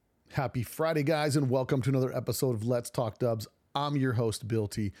Happy Friday, guys, and welcome to another episode of Let's Talk Dubs. I'm your host, Bill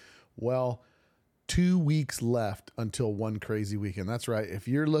T. Well, 2 weeks left until one crazy weekend. That's right. If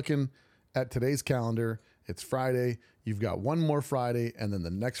you're looking at today's calendar, it's Friday. You've got one more Friday, and then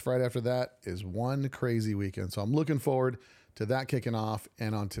the next Friday after that is one crazy weekend. So I'm looking forward to that kicking off.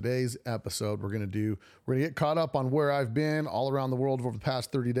 And on today's episode, we're going to get caught up on where I've been all around the world over the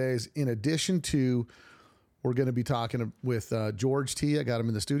past 30 days. In addition to, we're going to be talking with George T. I got him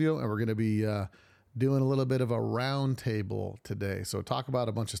in the studio, and we're going to be doing a little bit of a round table today. So talk about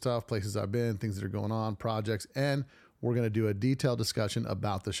a bunch of stuff, places I've been, things that are going on, projects, and we're going to do a detailed discussion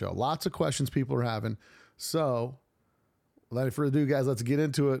about the show. Lots of questions people are having. So without any further ado, guys, let's get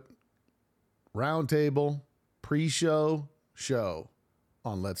into it. Round table, pre-show, show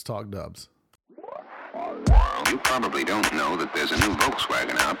on Let's Talk Dubs. You probably don't know that there's a new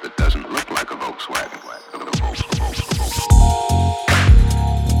Volkswagen out that doesn't look like a Volkswagen.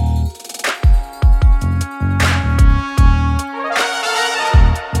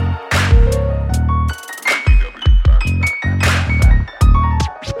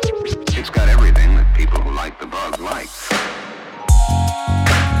 It's got everything that people who like the bug like.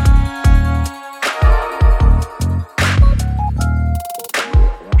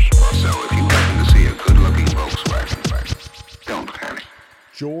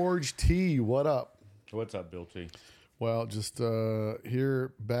 George T, what up? What's up, Bill T? Well, just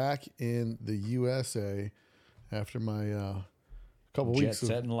here back in the USA after my couple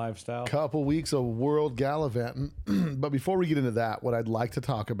weeks of world gallivanting. But before we get into that, what I'd like to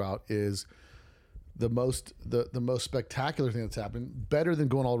talk about is the most spectacular thing that's happened, better than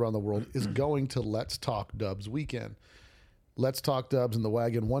going all around the world, is going to Let's Talk Dubs weekend. Let's Talk Dubs in the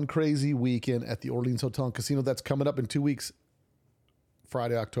Wagon, one crazy weekend at the Orleans Hotel and Casino. That's coming up in 2 weeks.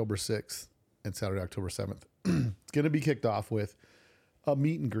 Friday, October 6th and Saturday, October 7th. It's going to be kicked off with a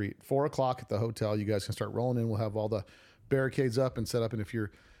meet and greet, 4 o'clock at the hotel. You guys can start rolling in. We'll have all the barricades up and set up. And if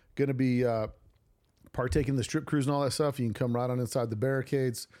you're going to be partaking in the strip cruise and all that stuff, you can come right on inside the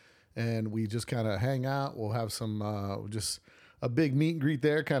barricades and we just kind of hang out. We'll have some, just a big meet and greet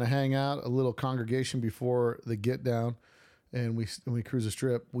there, kind of hang out, a little congregation before the get down. And we cruise the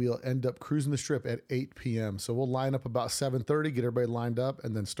strip. We'll end up cruising the strip at 8 p.m. So we'll line up about 7:30, get everybody lined up,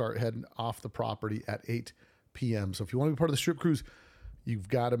 and then start heading off the property at 8 p.m. So if you want to be part of the strip cruise, you've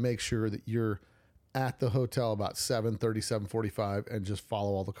got to make sure that you're at the hotel about 7:30, 7:45, and just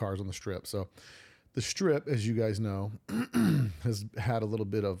follow all the cars on the strip. So the strip, as you guys know, has had a little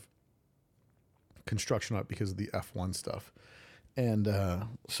bit of construction on it because of the F1 stuff. And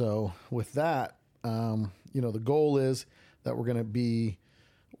so with that, the goal is that we're going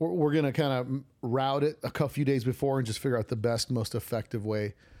to kind of route it a few days before and just figure out the best, most effective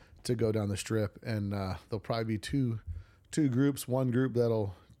way to go down the strip. And there'll probably be two groups, one group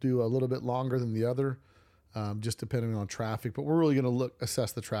that'll do a little bit longer than the other, just depending on traffic. But we're really going to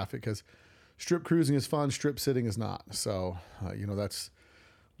assess the traffic because strip cruising is fun, strip sitting is not. So, that's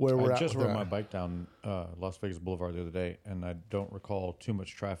where we're at. I just rode my bike down Las Vegas Boulevard the other day, and I don't recall too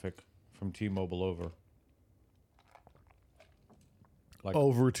much traffic from T-Mobile over.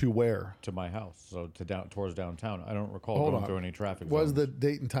 Over to where? To my house, so towards downtown. I don't recall going through any traffic. What was the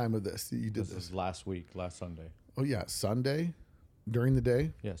date and time of this? You did this is last Sunday. Oh yeah, Sunday, during the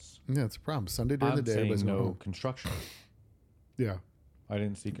day. Yes. Yeah, it's a problem. Sunday during the day. I'm saying no construction. Yeah. I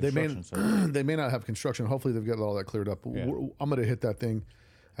didn't see construction. They may not have construction. Hopefully they've got all that cleared up. Yeah. I'm going to hit that thing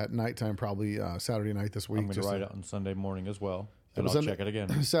at nighttime, probably Saturday night this week. I'm going to ride it on Sunday morning as well. And I'll check it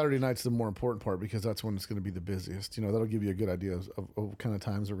again. Saturday night's the more important part because that's when it's going to be the busiest. That'll give you a good idea of what kind of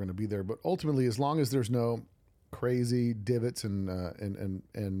times we're going to be there. But ultimately, as long as there's no crazy divots and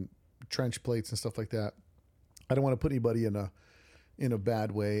trench plates and stuff like that, I don't want to put anybody in a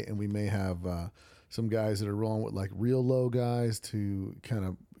bad way. And we may have some guys that are rolling with like real low guys to kind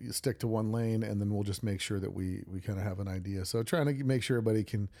of stick to one lane, and then we'll just make sure that we kind of have an idea. So trying to make sure everybody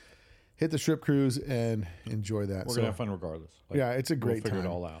can hit the strip cruise and enjoy that. We're going to have fun regardless. It's a great time. We'll figure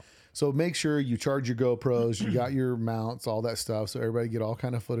it all out. So make sure you charge your GoPros, you got your mounts, all that stuff, so everybody get all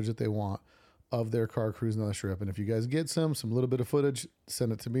kind of footage that they want of their car cruising on the strip. And if you guys get some little bit of footage,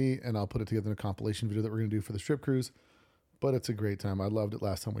 send it to me, and I'll put it together in a compilation video that we're going to do for the strip cruise. But it's a great time. I loved it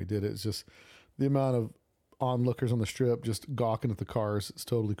last time we did it. It's just the amount of onlookers on the strip just gawking at the cars. It's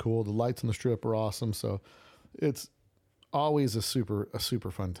totally cool. The lights on the strip are awesome. So it's always a super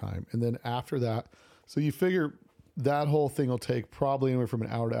fun time. And then after that, so you figure that whole thing will take probably anywhere from an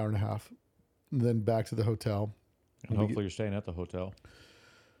hour to hour and a half, and then back to the hotel. And hopefully you're staying at the hotel.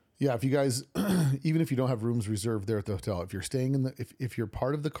 Yeah, if you guys, even if you don't have rooms reserved there at the hotel, if you're staying in if you're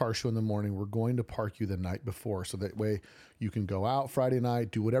part of the car show in the morning, we're going to park you the night before. So that way you can go out Friday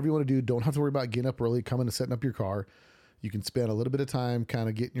night, do whatever you want to do. Don't have to worry about getting up early, coming and setting up your car. You can spend a little bit of time kind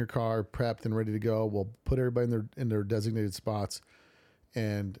of getting your car prepped and ready to go. We'll put everybody in their designated spots.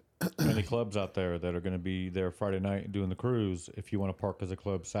 And many clubs out there that are going to be there Friday night doing the cruise. If you want to park as a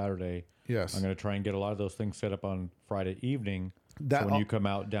club Saturday, yes, I'm going to try and get a lot of those things set up on Friday evening. So when you come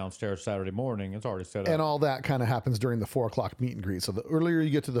out downstairs Saturday morning, it's already set up. And all that kind of happens during the 4:00 meet and greet. So the earlier you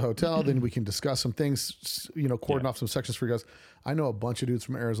get to the hotel, then we can discuss some things, cordon off some sections for you guys. I know a bunch of dudes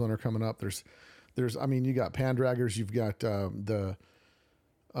from Arizona are coming up. I mean, you got Pandraggers, you've got the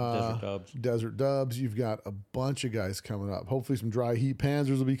Desert Dubs. You've got a bunch of guys coming up. Hopefully some Dry Heat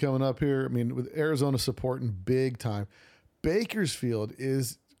Panzers will be coming up here. I mean, with Arizona supporting big time. Bakersfield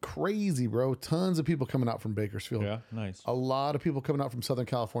is crazy, bro. Tons of people coming out from Bakersfield. Yeah, nice. A lot of people coming out from Southern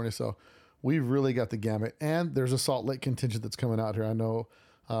California. So we've really got the gamut. And there's a Salt Lake contingent that's coming out here. I know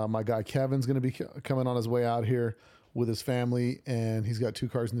my guy Kevin's going to be coming on his way out here with his family, and he's got 2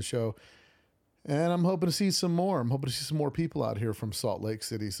 cars in the show. And I'm hoping to see some more. I'm hoping to see some more people out here from Salt Lake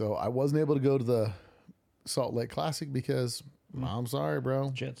City. So I wasn't able to go to the Salt Lake Classic because I'm sorry,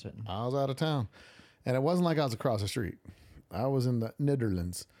 bro. Jet setting. I was out of town. And it wasn't like I was across the street. I was in the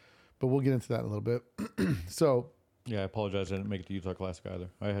Netherlands. But we'll get into that in a little bit. So yeah, I apologize. I didn't make it to Utah Classic either.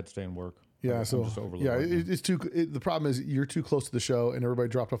 I had to stay and work. Yeah, so it's too. The problem is you're too close to the show, and everybody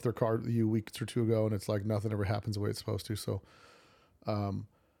dropped off their car a week or 2 ago, and it's like nothing ever happens the way it's supposed to. So,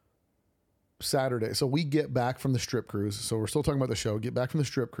 Saturday. So we get back from the strip cruise. So we're still talking about the show. Get back from the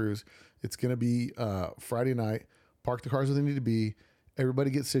strip cruise. It's going to be Friday night. Park the cars where they need to be.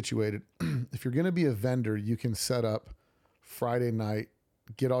 Everybody gets situated. If you're going to be a vendor, you can set up Friday night.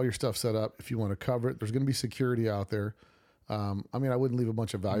 Get all your stuff set up if you want to cover it. There's going to be security out there. I mean, I wouldn't leave a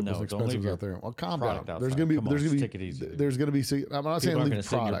bunch of valuables and expensives out there. Well, calm down. There's going to be, take it easy. There's going to be. I'm not saying leave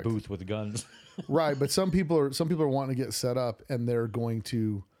product. In your booth with guns. Right, but some people are wanting to get set up, and they're going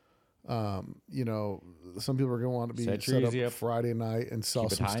to, some people are going to want to be set up Friday night and sell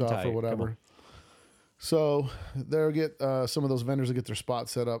some stuff or whatever. So they'll get some of those vendors will get their spot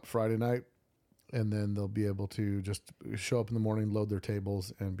set up Friday night. And then they'll be able to just show up in the morning, load their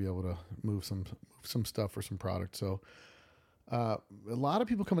tables, and be able to move some stuff for some product. So a lot of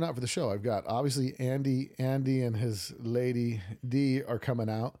people coming out for the show. I've got obviously Andy and his lady Dee are coming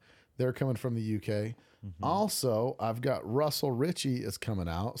out. They're coming from the UK. Mm-hmm. Also, I've got Russell Ritchie is coming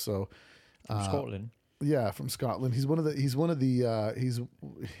out. So from Scotland. Yeah, from Scotland. He's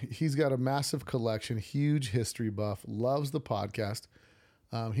got a massive collection, huge history buff, loves the podcast.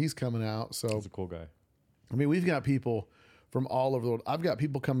 He's coming out. So he's a cool guy. I mean, we've got people from all over the world. I've got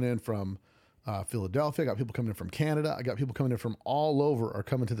people coming in from Philadelphia. I got people coming in from Canada. I got people coming in from all over are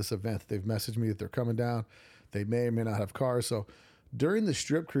coming to this event. They've messaged me that they're coming down. They may or may not have cars. So during the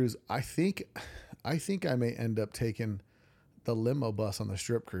strip cruise, I think I may end up taking the limo bus on the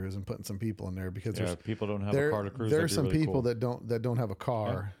strip cruise and putting some people in there because people don't have a car to cruise. There's some really people that don't have a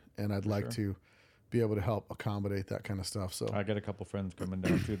car, and I'd like to be able to help accommodate that kind of stuff. So I got a couple friends coming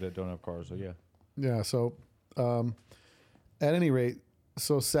down too that don't have cars. So yeah. So at any rate,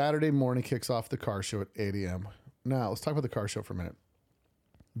 so Saturday morning kicks off the car show at 8 a.m. Now let's talk about the car show for a minute.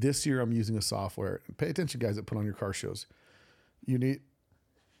 This year I'm using a software. Pay attention, guys, that put on your car shows. You need.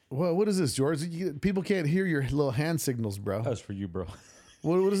 Well, what is this, George? People can't hear your little hand signals, bro. That's for you, bro.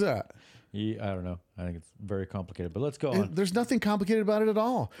 What is that? I don't know. I think it's very complicated, but let's go on. There's nothing complicated about it at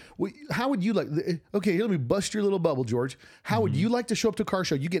all. How would you like? Okay, here, let me bust your little bubble, George. How would you like to show up to a car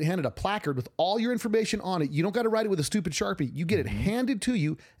show? You get handed a placard with all your information on it. You don't got to write it with a stupid Sharpie. You get it handed to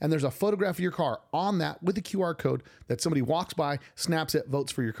you, and there's a photograph of your car on that with a QR code that somebody walks by, snaps it,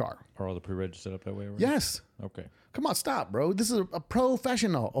 votes for your car. Are all the pre-reg set up that way? Right? Yes. Okay. Come on, stop, bro. This is a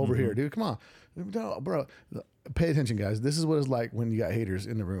professional over here, dude. Come on. No, bro. Pay attention, guys. This is what it's like when you got haters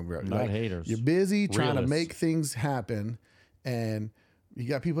in the room, bro. Not haters. You're busy trying to make things happen, and you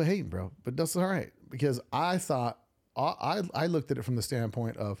got people hating, bro. But that's all right, because I thought, I looked at it from the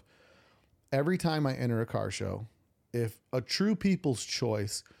standpoint of every time I enter a car show, if a true people's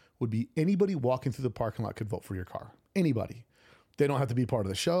choice would be anybody walking through the parking lot could vote for your car. Anybody. They don't have to be part of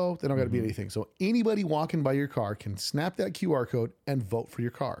the show. They don't got to be anything. So anybody walking by your car can snap that QR code and vote for your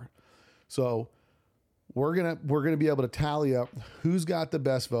car. So we're gonna be able to tally up who's got the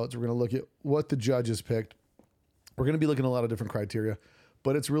best votes. We're gonna look at what the judges picked. We're gonna be looking at a lot of different criteria,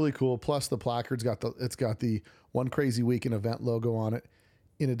 but it's really cool. Plus the placard's got the One Crazy Weekend event logo on it,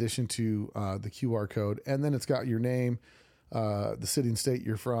 in addition to the QR code, and then it's got your name, the city and state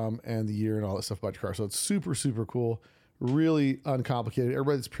you're from, and the year and all that stuff about your car. So it's super, super cool. really uncomplicated.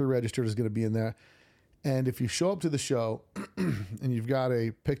 Everybody that's pre-registered is going to be in there. And if you show up to the show and you've got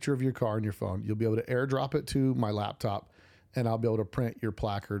a picture of your car on your phone, you'll be able to airdrop it to my laptop, and I'll be able to print your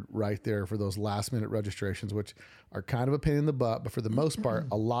placard right there for those last minute registrations, which are kind of a pain in the butt. But for the most part,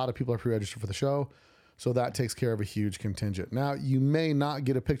 a lot of people are pre-registered for the show. So that takes care of a huge contingent. Now, you may not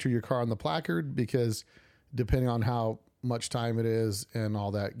get a picture of your car on the placard because depending on how much time it is and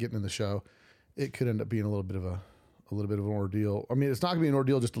all that getting in the show, it could end up being a little bit of an ordeal. I mean, it's not gonna be an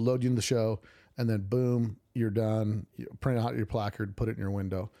ordeal just to load you in the show and then boom, you're done. You print out your placard, put it in your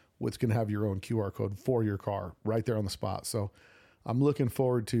window. It's gonna have your own QR code for your car right there on the spot. So I'm looking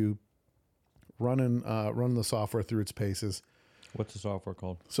forward to running the software through its paces. What's the software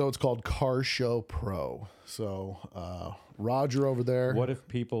called? So it's called Car Show Pro. So Roger over there. What if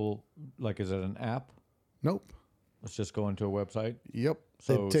people, like, is it an app? Nope. Let's just go into a website. Yep.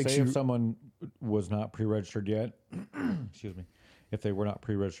 So if someone was not pre-registered yet, excuse me, if they were not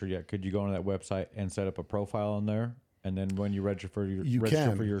pre-registered yet, could you go on that website and set up a profile on there? And then when you register for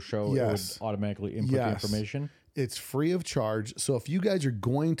your show, yes. It would automatically input the information? It's free of charge. So if you guys are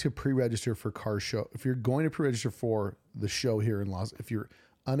going to pre-register for Car Show, if you're going to pre-register for the show here in if you're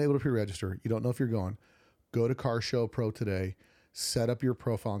unable to pre-register, you don't know if you're going, go to Car Show Pro today, set up your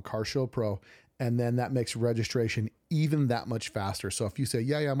profile on Car Show Pro, and then that makes registration even that much faster. So if you say,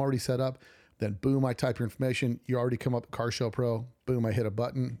 yeah, I'm already set up, then boom, I type your information. You already come up with Car Show Pro. Boom, I hit a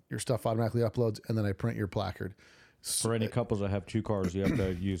button. Your stuff automatically uploads, and then I print your placard. For any couples that have two cars, you have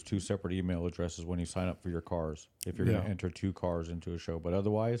to use two separate email addresses when you sign up for your cars if you're going to enter two cars into a show. But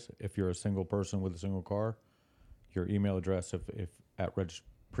otherwise, if you're a single person with a single car, your email address, if at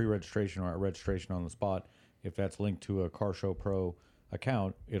pre-registration or at registration on the spot, if that's linked to a Car Show Pro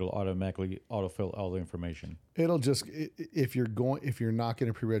account, it'll automatically autofill all the information. It'll just, if you're not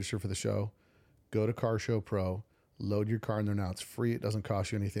going to pre-register for the show, go to Car Show Pro, load your car in there now. It's free. It doesn't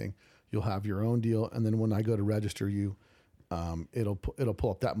cost you anything. You'll have your own deal, and then when I go to register you, it'll pull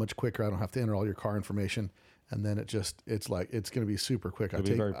up that much quicker. I don't have to enter all your car information, and then it's going to be super quick. I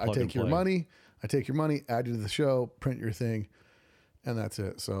take your money, add you to the show, print your thing, and that's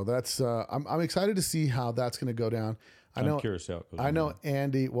it. So that's I'm excited to see how that's going to go down. I'm curious how it goes. I know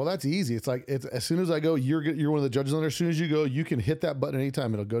Andy. Well, that's easy. It's like as soon as I go, you're one of the judges on there. As soon as you go, you can hit that button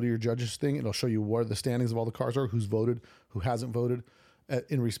anytime. It'll go to your judges thing. It'll show you where the standings of all the cars are, who's voted, who hasn't voted.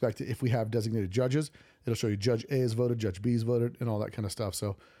 In respect to if we have designated judges, it'll show you Judge A is voted, Judge B is voted, and all that kind of stuff.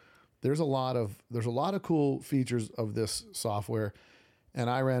 So there's a lot of cool features of this software. And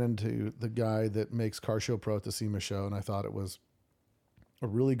I ran into the guy that makes Car Show Pro at the SEMA show, and I thought it was a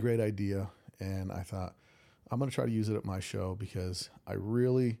really great idea. And I thought I'm going to try to use it at my show because I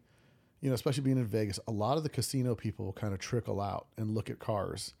really, especially being in Vegas, a lot of the casino people kind of trickle out and look at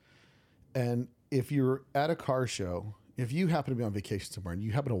cars. And if you're at a car show, if you happen to be on vacation somewhere and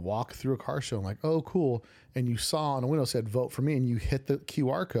you happen to walk through a car show and like, oh, cool, and you saw on a window said, vote for me, and you hit the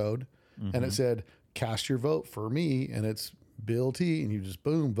QR code and it said, cast your vote for me, and it's Bill T, and you just,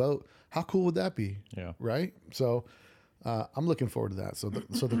 boom, vote. How cool would that be? Yeah. Right? So I'm looking forward to that. So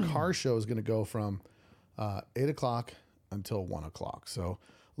the car show is going to go from 8 o'clock until 1 o'clock. So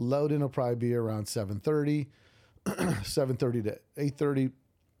load-in will probably be around 7:30, 7:30 to 8:30.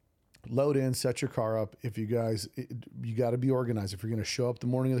 Load in, set your car up. If you guys, you got to be organized. If you're going to show up the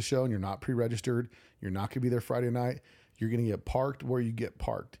morning of the show and you're not pre-registered, you're not going to be there Friday night, you're going to get parked where you get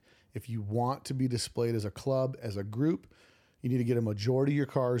parked. If you want to be displayed as a club, as a group, you need to get a majority of your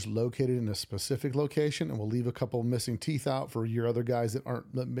cars located in a specific location, and we'll leave a couple missing teeth out for your other guys that aren't,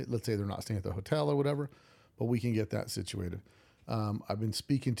 let's say they're not staying at the hotel or whatever, but we can get that situated. I've been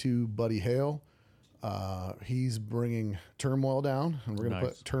speaking to Buddy Hale. He's bringing Turmoil down, and we're going to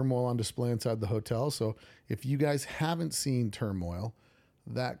put Turmoil on display inside the hotel. So if you guys haven't seen Turmoil,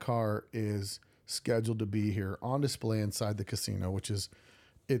 that car is scheduled to be here on display inside the casino, which is,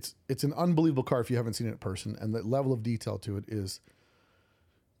 it's an unbelievable car if you haven't seen it in person, and the level of detail to it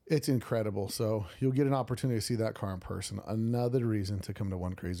it's incredible. So you'll get an opportunity to see that car in person. Another reason to come to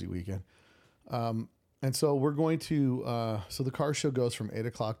One Crazy Weekend. And so we're going to, so the car show goes from 8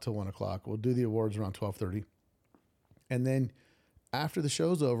 o'clock to 1 o'clock. We'll do the awards around 12:30. And then after the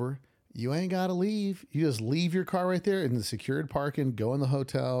show's over, you ain't got to leave. You just leave your car right there in the secured parking, go in the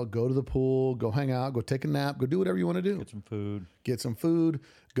hotel, go to the pool, go hang out, go take a nap, go do whatever you want to do. Get some food,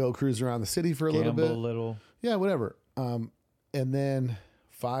 go cruise around the city for a little bit. Gamble a little. Yeah, whatever. And then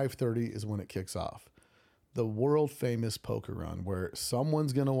 5:30 is when it kicks off. The world famous poker run where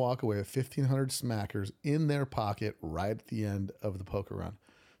someone's going to walk away with 1,500 smackers in their pocket right at the end of the poker run.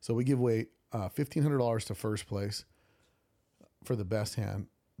 So we give away $1,500 to first place for the best hand.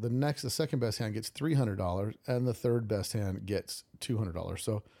 the second best hand gets $300, and the third best hand gets $200.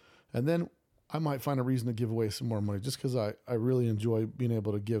 So, and then I might find a reason to give away some more money just because I really enjoy being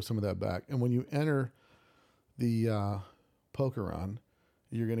able to give some of that back. And when you enter the Poker Run,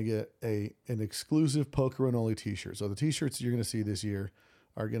 you're going to get an exclusive Poker Run only t-shirt. So the t-shirts you're going to see this year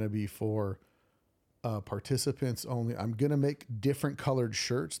are going to be for participants only. I'm going to make different colored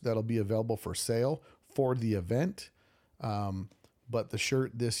shirts that'll be available for sale for the event. But the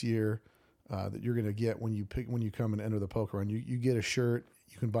shirt this year that you're going to get when you come and enter the Poker Run, you get a shirt.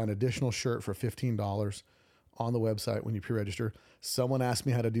 You can buy an additional shirt for $15 on the website when you pre-register. Someone asked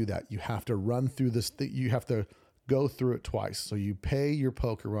me how to do that. You have to run through this. You have to go through it twice. So you pay your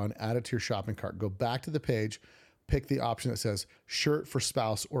Poker Run, add it to your shopping cart, go back to the page, pick the option that says shirt for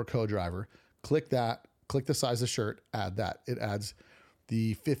spouse or co-driver. Click that, click the size of the shirt, add that. It adds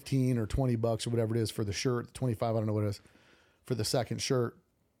the 15 or 20 bucks or whatever it is for the shirt, 25, I don't know what it is, for the second shirt.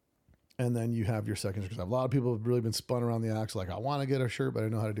 And then you have your second shirt. A lot of people have really been spun around the axle like, I want to get a shirt, but I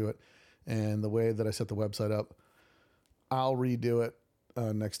don't know how to do it. And the way that I set the website up, I'll redo it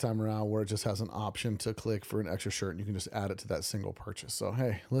next time around where it just has an option to click for an extra shirt and you can just add it to that single purchase. So,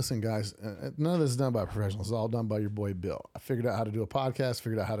 hey, listen, guys, none of this is done by professionals. It's all done by your boy, Bill. I figured out how to do a podcast,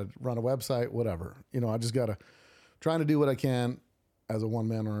 figured out how to run a website, whatever. I just got to trying to do what I can as a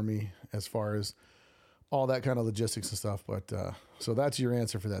one-man army as far as all that kind of logistics and stuff. But so that's your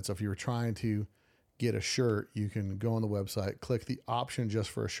answer for that. So if you were trying to get a shirt, you can go on the website, click the option just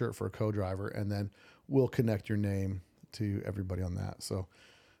for a shirt for a co-driver, and then we'll connect your name to everybody on that. So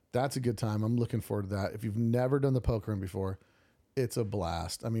that's a good time. I'm looking forward to that. If you've never done the Poker Run before, it's a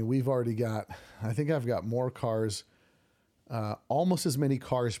blast. I mean, I think I've got more cars, almost as many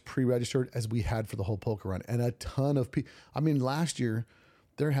cars pre-registered as we had for the whole Poker Run, and a ton of people. I mean, last year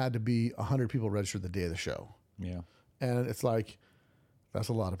there had to be 100 people registered the day of the show. Yeah. And it's like, that's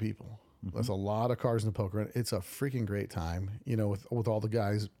a lot of people. Mm-hmm. That's a lot of cars in the Poker Run. It's a freaking great time, with all the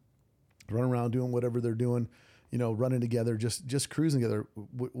guys running around doing whatever they're doing, running together, just cruising together,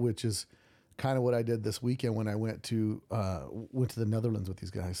 which is kind of what I did this weekend when I went to the Netherlands with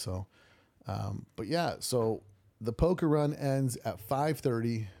these guys. So, but yeah, so the Poker Run ends at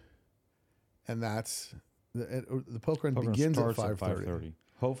 5:30, and that's the Poker Run begins at 5:30.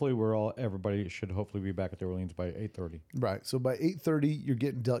 Hopefully, everybody should hopefully be back at the Orleans by 8:30. Right. So by 8:30, you're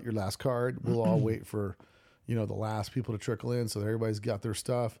getting dealt your last card. We'll all wait for, the last people to trickle in, so that everybody's got their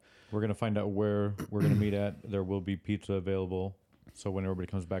stuff. We're going to find out where we're going to meet at. There will be pizza available. So when everybody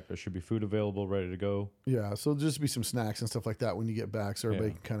comes back, there should be food available, ready to go. Yeah. So just be some snacks and stuff like that when you get back, so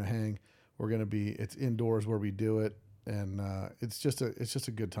everybody can kind of hang. It's indoors where we do it, and it's just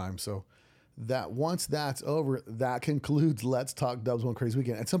a good time. So that once that's over, that concludes Let's Talk Dubs One Crazy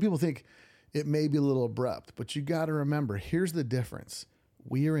Weekend. And some people think it may be a little abrupt, but you got to remember, here's the difference.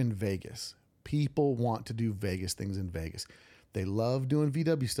 We are in Vegas. People want to do Vegas things in Vegas. They love doing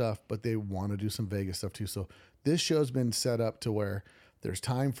VW stuff, but they want to do some Vegas stuff too. So this show's been set up to where there's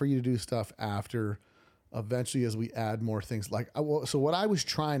time for you to do stuff after, eventually, as we add more things. So what I was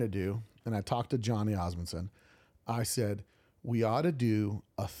trying to do, and I talked to Johnny Osmondson, I said, we ought to do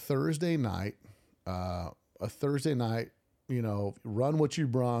a Thursday night, run what you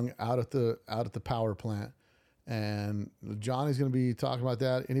brung out at the power plant. And Johnny's going to be talking about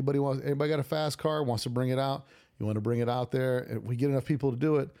that. Anybody got a fast car, wants to bring it out? You want to bring it out there? If we get enough people to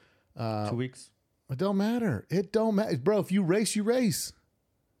do it. 2 weeks. It don't matter. Bro, if you race, you race.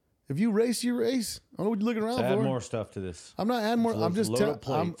 If you race, you race. I don't know what you're looking around for. Add more stuff to this. I'm not adding more.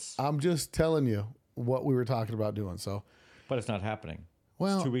 I'm just telling you what we were talking about doing. So, but it's not happening.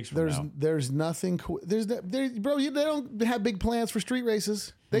 Well, it's 2 weeks from now. There's nothing. They don't have big plans for street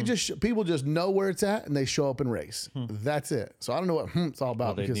races. They people just know where it's at and they show up and race. That's it. So I don't know what it's all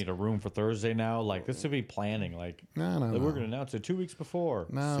about. They need a room for Thursday now. Like, this would be planning. Like, no. We're going to announce it 2 weeks before.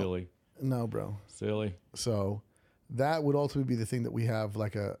 No, silly. No, bro. Silly. So that would ultimately be the thing that we have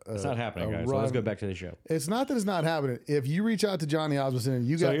it's not happening, guys. So let's go back to the show. It's not that it's not happening. If you reach out to Johnny Osmondson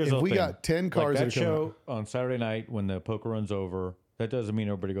and we got 10 cars that show on Saturday night when the Poker Run's over, that doesn't mean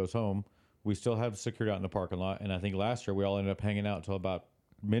everybody goes home. We still have security out in the parking lot. And I think last year we all ended up hanging out until about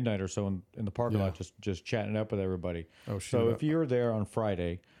midnight or so in the parking lot, just chatting up with everybody. Oh, so if you're there on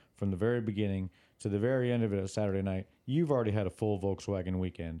Friday from the very beginning to the very end of it Saturday night, you've already had a full Volkswagen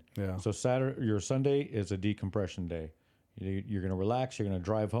weekend. Yeah. So your Sunday is a decompression day. You're going to relax. You're going to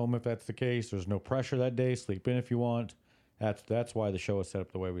drive home if that's the case. There's no pressure that day. Sleep in if you want. That's why the show is set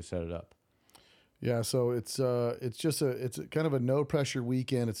up the way we set it up. Yeah, so it's kind of a no pressure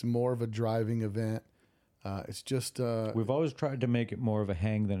weekend. It's more of a driving event. It's just we've always tried to make it more of a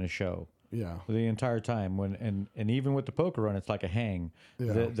hang than a show. Yeah. The entire time. And even with the poker run, it's like a hang.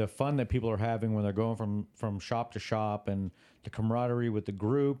 Yeah. The fun that people are having when they're going from shop to shop, and the camaraderie with the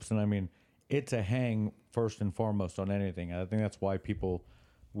groups. And I mean, it's a hang first and foremost on anything. I think that's why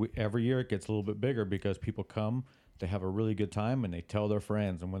every year it gets a little bit bigger, because people come, they have a really good time, and they tell their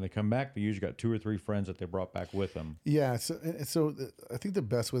friends. And when they come back, they usually got 2 or 3 friends that they brought back with them. Yeah. So I think the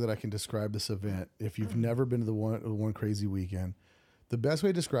best way that I can describe this event, if you've never been to the one Crazy Weekend, the best way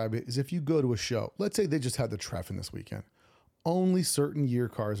to describe it is if you go to a show. Let's say they just had the Treffen this weekend. Only certain year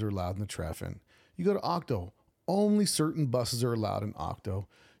cars are allowed in the Treffen. You go to Octo. Only certain buses are allowed in Octo.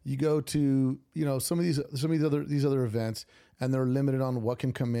 You go to, some of these other events, and they're limited on what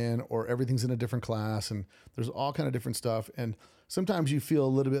can come in, or everything's in a different class, and there's all kind of different stuff. And sometimes you feel a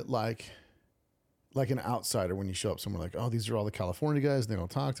little bit like an outsider when you show up somewhere, like, oh, these are all the California guys, and they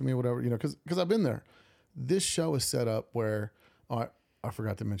don't talk to me, or whatever, because I've been there. This show is set up where, I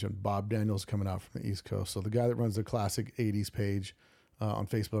forgot to mention, Bob Daniels coming out from the East Coast. So the guy that runs the Classic 80s page on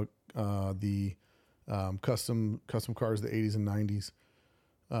Facebook, the custom cars, the 80s and 90s.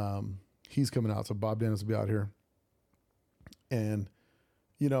 He's coming out. So Bob Daniels will be out here. And,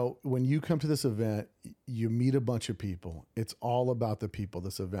 when you come to this event, you meet a bunch of people. It's all about the people,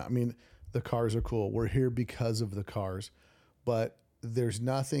 this event. I mean, the cars are cool. We're here because of the cars, but there's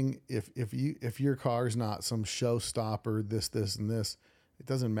nothing, if your car's not some showstopper, this, and this, it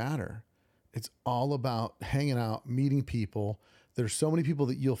doesn't matter. It's all about hanging out, meeting people. There's so many people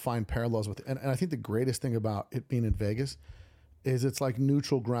that you'll find parallels with. And I think the greatest thing about it being in Vegas is it's like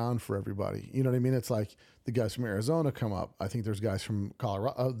neutral ground for everybody. You know what I mean? It's like the guys from Arizona come up. I think there's guys from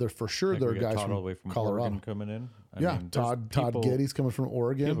Colorado. There for sure there are guys all the way from Colorado Oregon coming in. I mean, Todd Getty's coming from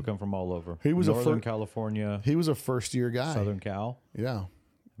Oregon. People come from all over. He was Northern California. He was a first year guy. Southern Cal. Yeah.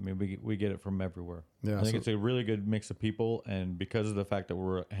 I mean, we get it from everywhere. Yeah, I think it's a really good mix of people, and because of the fact that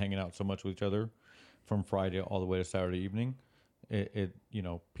we're hanging out so much with each other from Friday all the way to Saturday evening,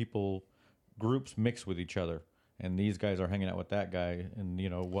 groups mix with each other. And these guys are hanging out with that guy and,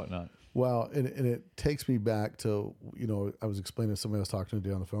 whatnot. Well, and it takes me back to, I was explaining to somebody I was talking to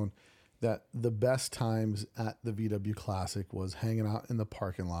today on the phone that the best times at the VW Classic was hanging out in the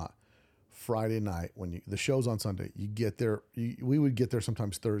parking lot Friday night when the show's on Sunday. You get there, we would get there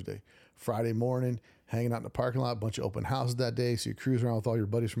sometimes Thursday. Friday morning, hanging out in the parking lot, a bunch of open houses that day. So you cruise around with all your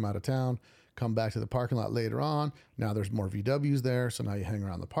buddies from out of town. Come back to the parking lot later on. Now there's more VWs there. So now you hang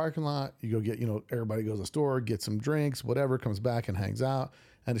around the parking lot. You go get, everybody goes to the store, get some drinks, whatever, comes back and hangs out.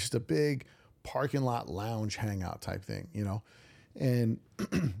 And it's just a big parking lot lounge hangout type thing, And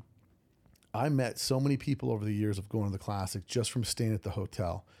I met so many people over the years of going to the Classic just from staying at the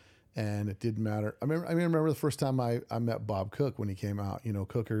hotel. And it didn't matter. I remember the first time I met Bob Cook when he came out,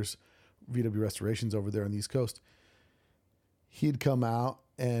 Cooker's VW Restorations over there on the East Coast. He'd come out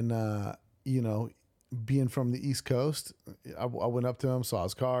and, being from the East Coast, I went up to him, saw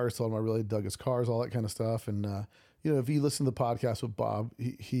his cars, told him I really dug his cars, all that kind of stuff. And, if you listen to the podcast with Bob,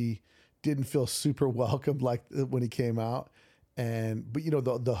 he didn't feel super welcomed like when he came out.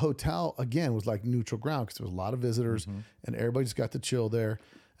 But the hotel, again, was like neutral ground because there was a lot of visitors and everybody just got to chill there.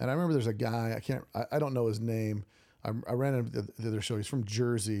 And I remember there's a guy, I don't know his name. I ran into the other show. He's from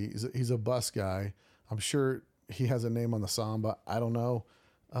Jersey. He's a bus guy. I'm sure he has a name on the Samba. I don't know.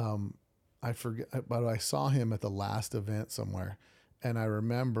 I forget, but I saw him at the last event somewhere, and I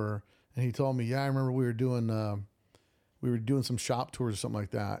remember, and he told me, I remember we were doing some shop tours or something like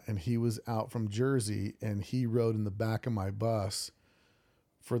that, and he was out from Jersey, and he rode in the back of my bus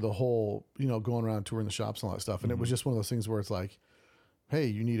for the whole, going around touring the shops and all that stuff. And it was just one of those things where it's like, hey,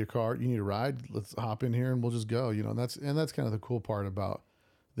 you need a car, you need a ride, let's hop in here and we'll just go. And that's kind of the cool part about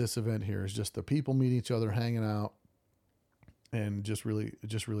this event here is just the people meeting each other, hanging out, and just really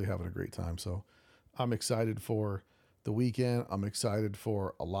having a great time. So I'm excited for the weekend. I'm excited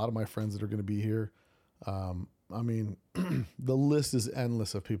for a lot of my friends that are going to be here. The list is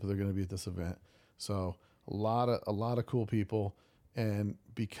endless of people that are going to be at this event. So a lot of cool people. And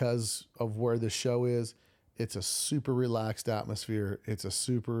because of where the show is, it's a super relaxed atmosphere. It's a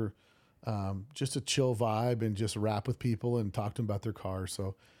super, just a chill vibe and just rap with people and talk to them about their cars.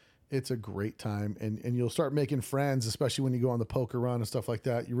 So it's a great time, and you'll start making friends, especially when you go on the poker run and stuff like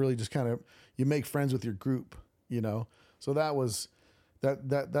that. You really just you make friends with your group, So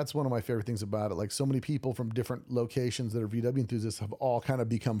that's one of my favorite things about it. Like so many people from different locations that are VW enthusiasts have all kind of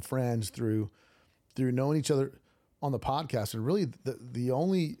become friends through knowing each other on the podcast. And really the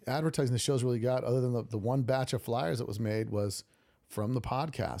only advertising the show's really got, other than the one batch of flyers that was made, was from the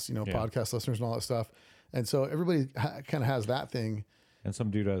podcast, podcast listeners and all that stuff. And so everybody kind of has that thing. And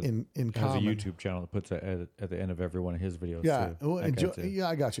some dude has a YouTube channel that puts it at the end of every one of his videos. Yeah, too. Well,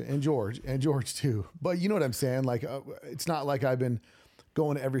 I got you. And George too. But you know what I'm saying? Like, it's not like I've been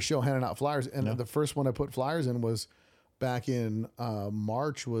going to every show handing out flyers. And the first one I put flyers in was back in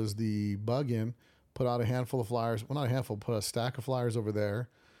March. Was the Bug In. Put out a handful of flyers. Well, not a handful. Put a stack of flyers over there.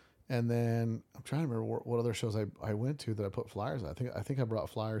 And then I'm trying to remember what other shows I went to that I put flyers. I think I brought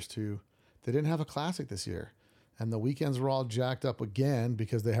flyers to. They didn't have a classic this year. And the weekends were all jacked up again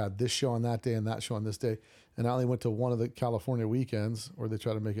because they had this show on that day and that show on this day. And I only went to one of the California weekends where they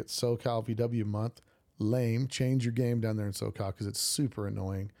try to make it SoCal VW month. Lame. Change your game down there in SoCal because it's super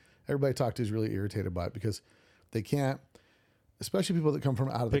annoying. Everybody I talk to is really irritated by it because they can't, especially people that come from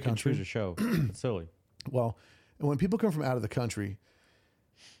out of the country. Pick and choose a show. It's silly. Well, and when people come from out of the country,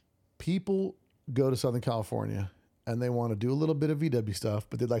 people go to Southern California and they want to do a little bit of VW stuff,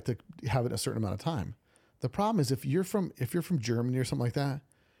 but they'd like to have it a certain amount of time. The problem is if you're from Germany or something like that,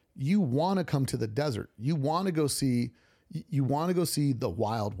 you want to come to the desert. You want to go see the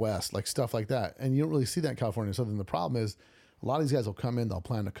Wild West, like stuff like that. And you don't really see that in California. So then the problem is a lot of these guys will come in, they'll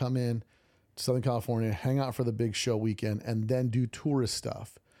plan to come in to Southern California, hang out for the big show weekend, and then do tourist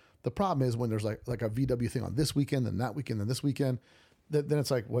stuff. The problem is when there's like a VW thing on this weekend, then that weekend, then this weekend, then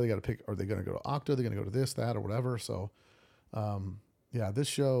it's like, well, they got to pick, are they going to go to Octo? Are they going to go to this, that, or whatever? So, this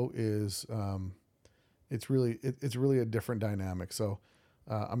show is, it's really a different dynamic. So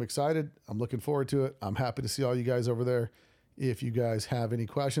I'm excited. I'm looking forward to it. I'm happy to see all you guys over there. If you guys have any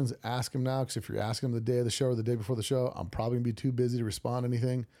questions, ask them now. Because if you're asking them the day of the show or the day before the show, I'm probably going to be too busy to respond to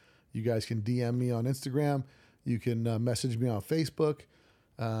anything. You guys can DM me on Instagram. You can message me on Facebook.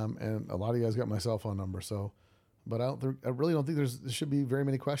 And a lot of you guys got my cell phone number. So, but I really don't think there should be very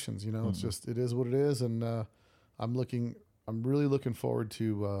many questions. You know, It's just, it is what it is. And I'm really looking forward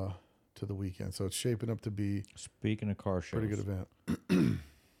to the weekend. So it's shaping up to be, speaking of car shows, pretty good event.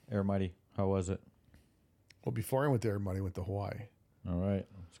 Air Mighty, how was it? Well, before I went to Air Mighty, I went to Hawaii. All right,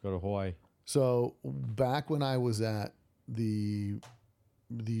 let's go to Hawaii. So back when I was at the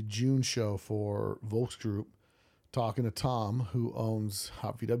June show for Volks Group, talking to Tom, who owns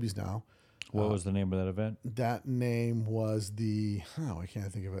Hot VWs now. What was the name of that event? That name was I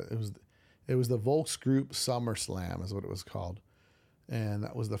can't think of it. It was the Volks Group Summer Slam is what it was called. And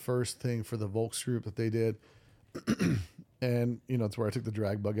that was the first thing for the Volks Group that they did. And, it's where I took the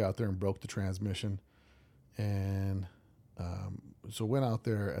drag bug out there and broke the transmission. And so went out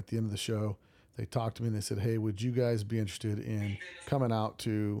there at the end of the show. They talked to me and they said, hey, would you guys be interested in coming out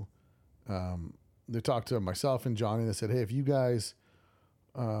to, they talked to myself and Johnny. And they said, hey, if you guys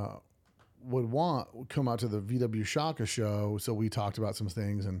would come out to the VW Shaka show. So we talked about some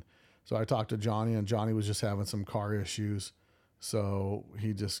things. And so I talked to Johnny, and Johnny was just having some car issues. So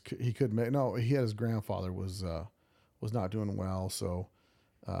he couldn't make, he had his grandfather was not doing well. So,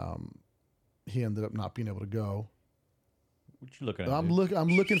 he ended up not being able to go. What you looking at? I'm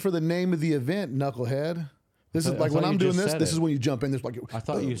looking for the name of the event, knucklehead. This is like when I'm doing this. This is when you jump in. There's like, I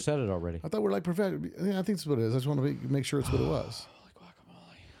thought you said it already. I thought we're like perfect. Yeah, I think that's what it is. I just want to make sure it's what it was. Holy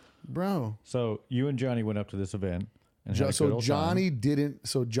guacamole, bro. So you and Johnny went up to this event. And Johnny didn't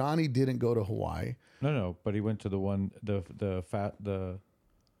go to Hawaii. No, but he went to the one, the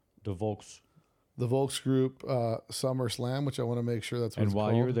Volks. The Volks Group Summer Slam, which I want to make sure that's what it's called.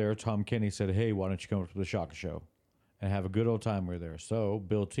 And while you were there, Tom Kenny said, hey, why don't you come up to the Shaka show and have a good old time? We're there. So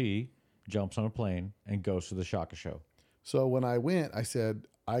Bill T jumps on a plane and goes to the Shaka show. So when I went, I said,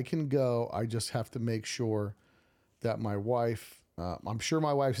 I can go. I just have to make sure that my wife, I'm sure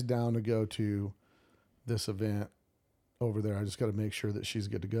my wife's down to go to this event over there. I just got to make sure that she's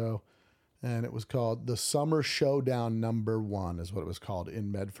good to go. And it was called the Summer Showdown #1 is what it was called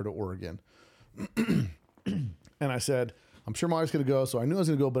in Medford, Oregon. And I said, I'm sure my wife's going to go. So I knew I was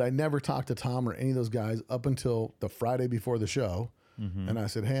going to go, but I never talked to Tom or any of those guys up until the Friday before the show. Mm-hmm. And I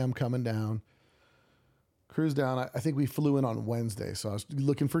said, hey, I'm coming down. Cruise down. I think we flew in on Wednesday. So I was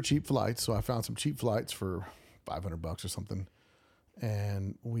looking for cheap flights. So I found some cheap flights for $500 or something.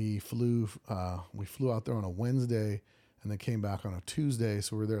 And we flew out there on a Wednesday and then came back on a Tuesday.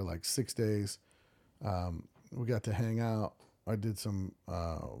 So we were there like 6 days. We got to hang out. I did some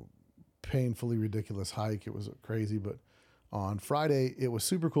painfully ridiculous hike. It was crazy. But on Friday, it was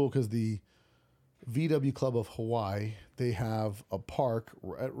super cool because the VW Club of Hawaii, they have a park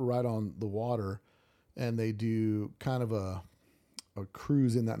right on the water, and they do kind of a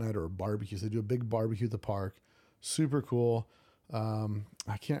cruise in that night or a barbecue. So they do a big barbecue at the park. Super cool.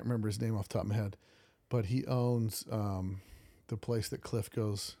 I can't remember his name off the top of my head, but he owns the place that Cliff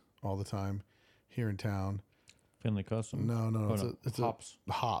goes all the time here in town. Finley Custom? No. It's Hops.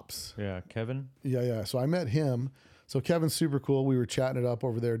 Hops. Yeah, Kevin? Yeah. So I met him. So Kevin's super cool. We were chatting it up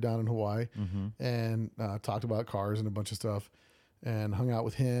over there down in Hawaii, and talked about cars and a bunch of stuff, and hung out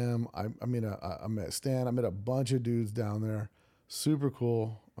with him. I met Stan. I met a bunch of dudes down there. Super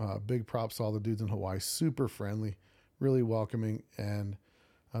cool. Big props to all the dudes in Hawaii. Super friendly, really welcoming, and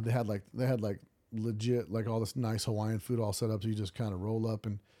they had like legit like all this nice Hawaiian food all set up. So you just kind of roll up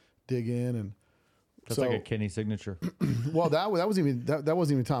and dig in, and that's like a Kenny signature. Well, that wasn't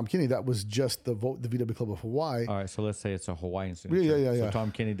even Tom Kenny. That was just the VW Club of Hawaii. All right, so let's say it's a Hawaiian signature. Yeah. So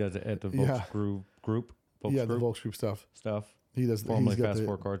Tom Kenny does it at the Volks Group. The Volks Group stuff. He does formerly Fast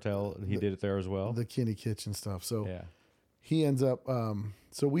Four Cartel. He did it there as well. The Kenny Kitchen stuff. So yeah, he ends up.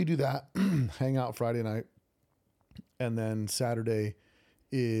 So we do that, hang out Friday night, and then Saturday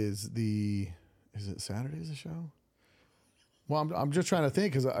is it Saturday's the show? Well, I'm just trying to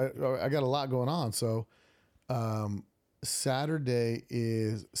think because I got a lot going on. So Saturday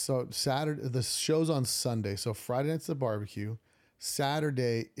the show's on Sunday. So Friday night's the barbecue.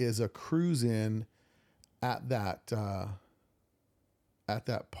 Saturday is a cruise in at that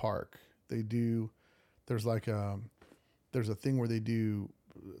park. There's a thing where they do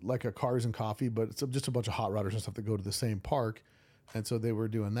like a cars and coffee, but it's just a bunch of hot rodders and stuff that go to the same park. And so they were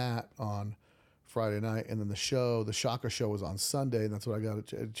doing that on Friday night, and then the Shaka show was on Sunday, and that's what I got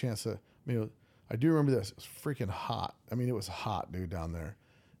a chance to. I do remember this. It was freaking hot. It was hot, dude, down there,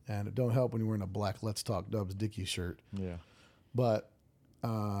 and it don't help when you're wearing a black Let's Talk Dubs Dickies shirt. Yeah. But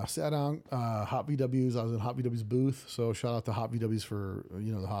sat down, Hot VWs. I was in Hot VW's booth, so shout out to Hot VWs for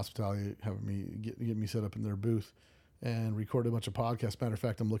the hospitality, having me get me set up in their booth, and recorded a bunch of podcasts. Matter of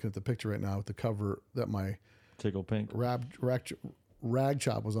fact, I'm looking at the picture right now with the cover that my Tickle Pink Rag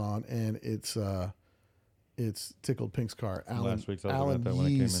Chop was on, and it's Tickled Pink's car. Last week, Alan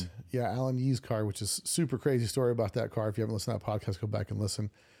Yee's, Alan Yee's car, which is super crazy story about that car. If you haven't listened to that podcast, go back and listen.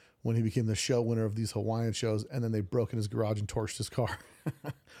 When he became the show winner of these Hawaiian shows, and then they broke in his garage and torched his car.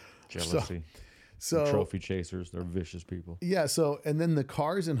 Jealousy. So trophy chasers, they're vicious people. Yeah. So, and then the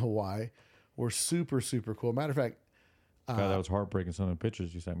cars in Hawaii were super, super cool. Matter of fact, God, that was heartbreaking. Some of the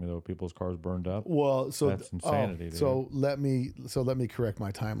pictures you sent me, though, people's cars burned up. Well, so that's insanity. Dude. So let me correct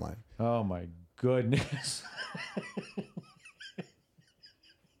my timeline. Oh my goodness!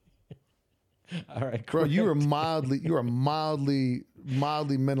 All right, bro, you are mildly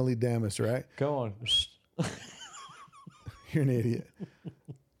mentally damaged, right? Go on. You're an idiot.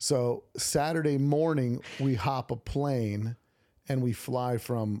 So Saturday morning, we hop a plane and we fly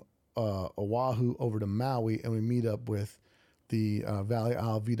from Oahu over to Maui, and we meet up with the Valley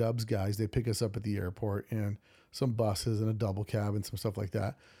Isle V-Dubs guys. They pick us up at the airport and some buses and a double cab and some stuff like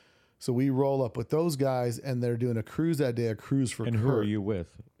that. So we roll up with those guys, and they're doing a cruise that day, a cruise for And Kurt. Who are you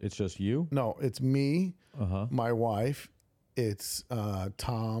with? It's just you? No, it's me, my wife. It's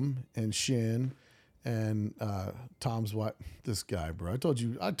Tom and Shin and Tom's wife. This guy, bro.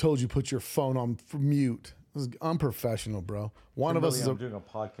 I told you put your phone on mute. This is unprofessional, bro. One of us is doing a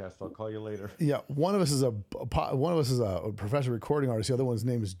podcast. I'll call you later. Yeah, one of us is a professional recording artist. The other one's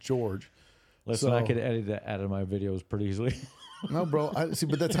name is George. Listen, I could edit that out of my videos pretty easily. No, bro.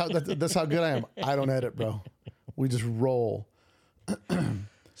 But that's how good I am. I don't edit, bro. We just roll.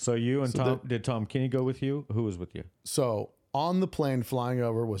 So you and Tom, did Tom Kenny go with you? Who was with you? So on the plane flying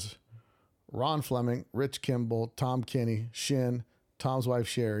over was Ron Fleming, Rich Kimball, Tom Kenny, Shin, Tom's wife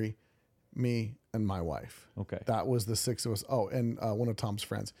Sherry, me, and my wife. Okay. That was the six of us. Oh, and one of Tom's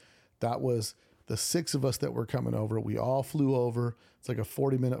friends. That was the six of us that were coming over. We all flew over. It's like a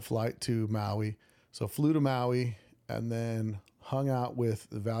 40-minute flight to Maui. So flew to Maui and then hung out with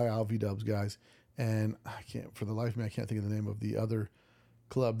the Valley Isle V-Dubs guys. And for the life of me, I can't think of the name of the other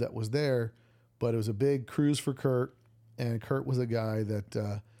club that was there, but it was a big cruise for Kurt. And Kurt was a guy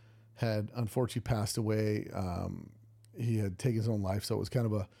that had unfortunately passed away. He had taken his own life. So it was kind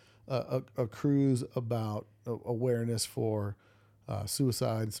of a cruise about awareness for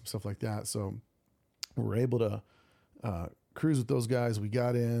suicide and some stuff like that. So we were able to cruise with those guys. We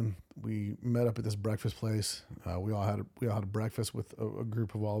got in, we met up at this breakfast place. We all had a breakfast with a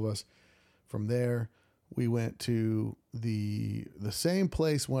group of all of us. From there, we went to the same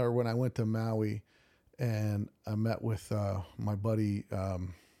place where when I went to Maui, and I met with my buddy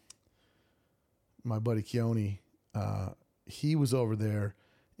Keone. He was over there,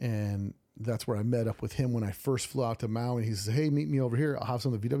 and that's where I met up with him when I first flew out to Maui. He says, "Hey, meet me over here. I'll have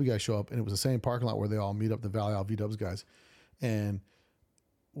some of the VW guys show up." And it was the same parking lot where they all meet up, the Valley Isle V-Dubs guys. And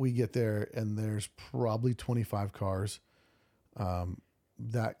we get there, and there's probably 25 cars.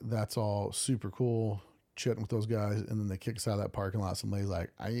 That's all super cool, chatting with those guys. And then they kick us out of that parking lot. Some lady's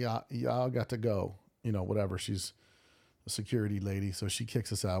like, y'all got to go. Whatever. She's a security lady. So she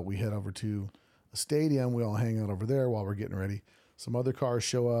kicks us out. We head over to a stadium. We all hang out over there while we're getting ready. Some other cars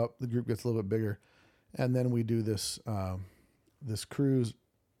show up. The group gets a little bit bigger. And then we do this this cruise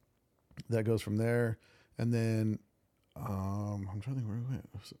that goes from there. And then I'm trying to think where we went.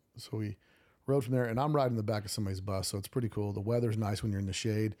 So we rode from there, and I'm riding the back of somebody's bus, so it's pretty cool. The weather's nice when you're in the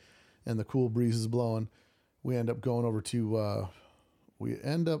shade, and the cool breeze is blowing. We end up going over to,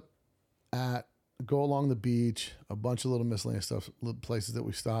 go along the beach, a bunch of little miscellaneous stuff, little places that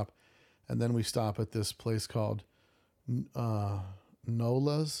we stop. And then we stop at this place called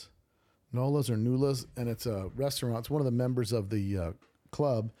Nola's, and it's a restaurant. It's one of the members of the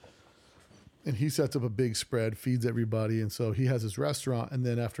club, and he sets up a big spread, feeds everybody. And so he has his restaurant, and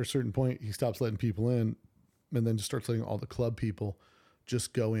then after a certain point, he stops letting people in, and then just starts letting all the club people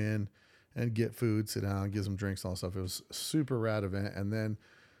just go in and get food, sit down, gives them drinks and all that stuff. It was a super rad event. And then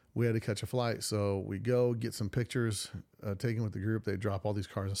we had to catch a flight. So we go get some pictures taken with the group. They drop all these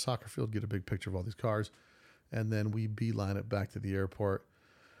cars in a soccer field, get a big picture of all these cars. And then we beeline it back to the airport.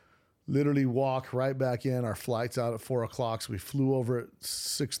 Literally walk right back in. Our flight's out at 4 o'clock. So we flew over at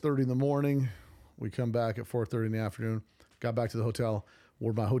 6:30 in the morning. We come back at 4:30 in the afternoon. Got back to the hotel.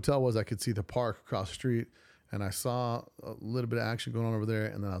 Where my hotel was, I could see the park across the street. And I saw a little bit of action going on over there.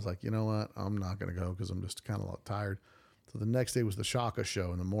 And then I was like, you know what? I'm not going to go because I'm just kind of tired. So the next day was the Shaka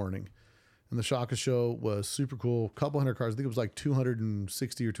show in the morning. And the Shaka show was super cool. A couple hundred cars. I think it was like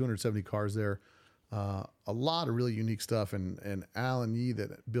 260 or 270 cars there. A lot of really unique stuff. And Alan Yee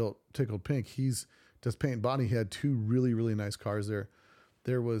that built Tickled Pink, he's just paint body. He had two really, really nice cars there.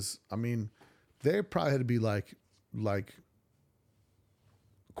 There was, I mean, there probably had to be like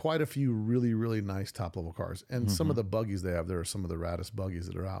quite a few really, really nice top level cars. And some of the buggies they have there are some of the raddest buggies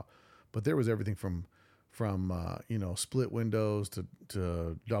that are out. But there was everything from split windows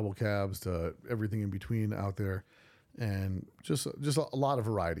to double cabs to everything in between out there. And just a lot of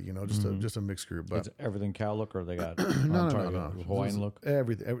variety, just a mixed group. But it's everything cow look, or they got no Hawaiian look.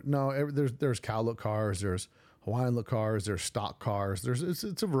 Everything. There's cow look cars. There's Hawaiian look cars. There's stock cars.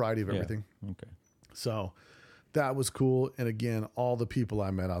 It's a variety of everything. Yeah. Okay. So that was cool. And again, all the people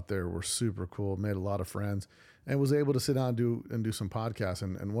I met out there were super cool. Made a lot of friends, and was able to sit down and do some podcasts.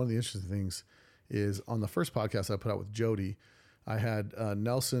 And one of the interesting things is on the first podcast I put out with Jody, I had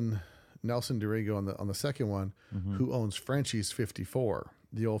Nelson Durigo on the second one, who owns Frenchie's 54,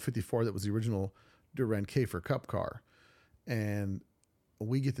 the old 54 that was the original Duran Kafer Cup car. And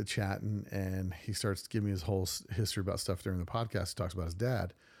we get to chatting, and he starts giving me his whole history about stuff during the podcast. He talks about his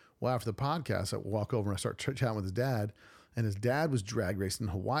dad. Well, after the podcast, I walk over and I start chatting with his dad, and his dad was drag racing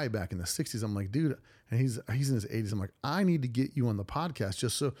in Hawaii back in the 60s. I'm like, dude, and he's in his 80s. I'm like, I need to get you on the podcast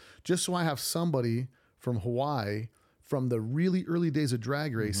just so I have somebody from Hawaii from the really early days of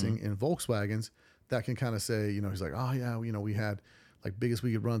drag racing in Volkswagens that can kind of say, he's like, oh yeah, we had like biggest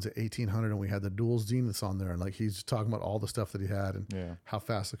we could runs at 1800, and we had the dual Zeniths on there, and like he's talking about all the stuff that he had and how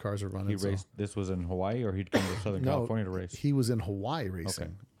fast the cars are running. He raced. This was in Hawaii, or he'd come to Southern California to race. He was in Hawaii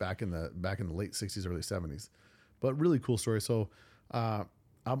racing back in the late 60s, early 70s. But really cool story. So I'm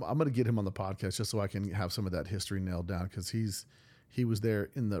going to get him on the podcast just so I can have some of that history nailed down, because he was there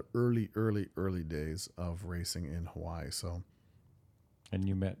in the early days of racing in Hawaii. So, and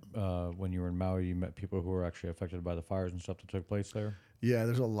you met when you were in Maui, you met people who were actually affected by the fires and stuff that took place there. Yeah,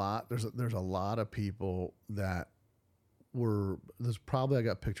 there's a lot. There's a lot of people that were. There's probably, I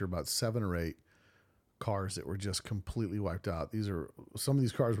got a picture about 7 or 8 cars that were just completely wiped out. Some of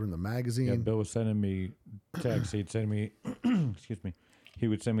these cars were in the magazine. Yeah, Bill was sending me texts. He'd send me, excuse me, he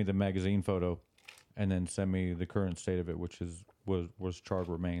would send me the magazine photo, and then send me the current state of it, which was charred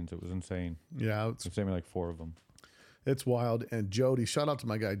remains. It was insane. Yeah, he sent me like 4 of them. It's wild. And Jody, shout out to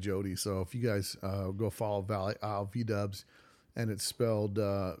my guy Jody. So if you guys go follow VDubs, and it's spelled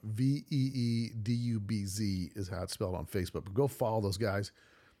VEEDUBZ is how it's spelled on Facebook. But go follow those guys.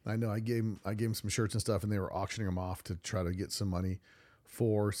 I know I gave him some shirts and stuff, and they were auctioning them off to try to get some money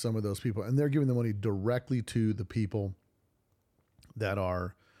for some of those people. And they're giving the money directly to the people that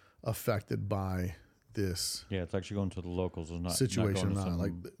are affected by this. Yeah, it's actually going to the locals, and not situation.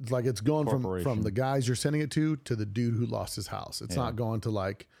 Like it's going from the guys you're sending it to the dude who lost his house. It's not going to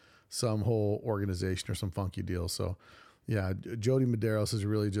like some whole organization or some funky deal. So yeah, Jody Medeiros has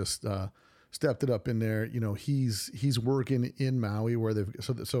really just stepped it up in there. He's working in Maui where they've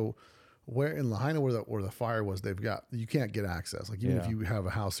so where in Lahaina where the fire was, you can't get access. Like even if you have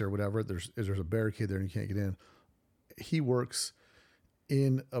a house there or whatever, there's a barricade there and you can't get in. He works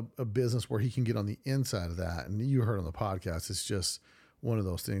in a business where he can get on the inside of that. And you heard on the podcast, it's just one of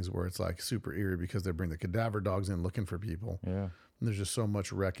those things where it's like super eerie because they bring the cadaver dogs in looking for people. Yeah. And there's just so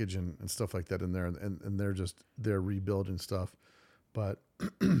much wreckage and stuff like that in there. And they're rebuilding stuff. But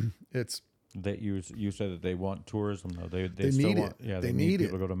it's That you said that they want tourism though. They need want, it. Yeah, they need need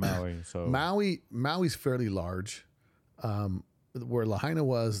people to go to Maui. So Maui's fairly large. Where Lahaina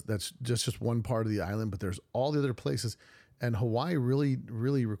was, that's just one part of the island, but there's all the other places, and Hawaii really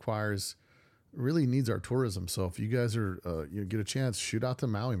needs our tourism. So if you guys are you get a chance, shoot out to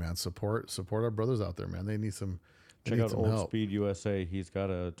Maui, man. Support our brothers out there, man. They need some. Check out Old help. Speed USA. He's got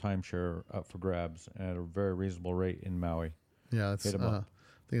a timeshare up for grabs at a very reasonable rate in Maui. Yeah, it's I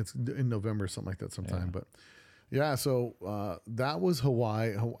think it's in November or something like that sometime. Yeah. But yeah, so that was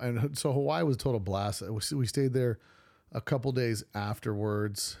Hawaii, and so Hawaii was a total blast. We stayed there a couple days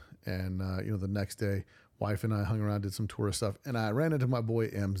afterwards, and the next day, wife and I hung around, did some tourist stuff, and I ran into my boy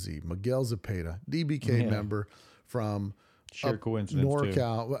MZ, Miguel Zepeda, DBK member from sheer coincidence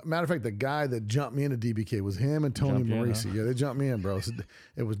NorCal. Too. Matter of fact, the guy that jumped me into DBK was him and Tony Morisi. Yeah, they jumped me in, bro.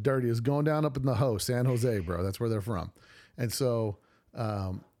 It was dirty. It was going down up in the Ho, San Jose, bro. That's where they're from. And so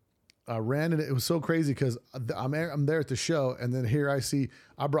I ran into it. Was so crazy because I'm there at the show, and then here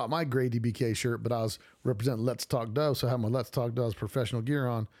I brought my gray DBK shirt, but I was representing Let's Talk Doves, so I had my Let's Talk Doves professional gear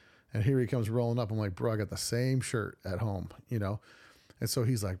on, and here he comes rolling up. I'm like, bro, I got the same shirt at home, And so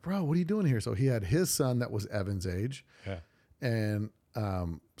he's like, bro, what are you doing here? So he had his son that was Evan's age. Yeah. And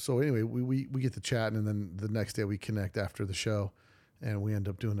so anyway, we get to chatting, and then the next day we connect after the show, and we end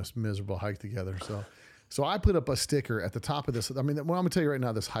up doing this miserable hike together. So I put up a sticker at the top of this. I mean, what I'm going to tell you right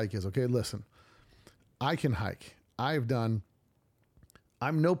now, this hike is, okay, listen, I can hike. I'm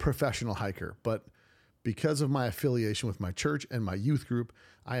no professional hiker, but because of my affiliation with my church and my youth group,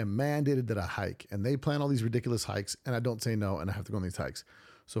 I am mandated that I hike, and they plan all these ridiculous hikes, and I don't say no, and I have to go on these hikes.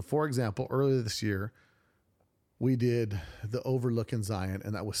 So for example, earlier this year, we did the Overlook in Zion,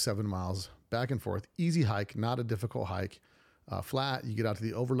 and that was 7 miles back and forth. Easy hike, not a difficult hike. Flat, you get out to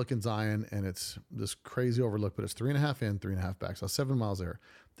the Overlook in Zion, and it's this crazy overlook, but it's 3.5 in, 3.5 back. So 7 miles there.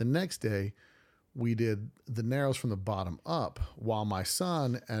 The next day, we did the Narrows from the bottom up, while my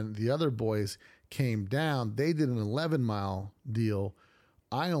son and the other boys came down. They did an 11-mile deal.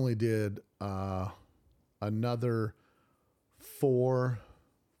 I only did another four.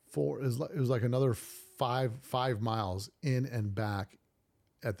 It was like another five miles in and back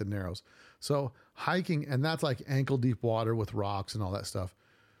at the Narrows. So hiking, and that's like ankle deep water with rocks and all that stuff.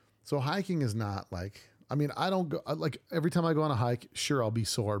 So hiking is not like, I mean, I don't go, like every time I go on a hike, sure, I'll be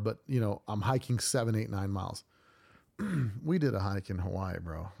sore, but I'm hiking 7, 8, 9 miles. We did a hike in Hawaii,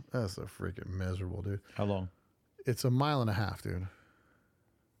 bro. That's a freaking miserable, dude. How long? It's 1.5 miles, dude.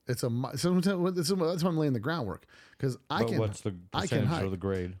 It's that's why I'm laying the groundwork, because what's the percentage of the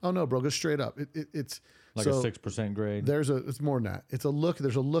grade? Oh no, bro, go straight up. It's like a 6% grade. It's more than that.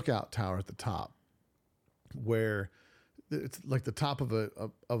 There's a lookout tower at the top, where it's like the top of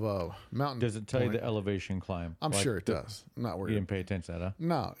a mountain. Does it tell you the elevation climb? I'm sure it does. I'm not worried. You didn't pay attention to that, huh?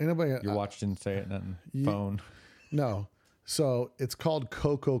 No, anybody. Your watch didn't say it. Nothing. Phone. No. So it's called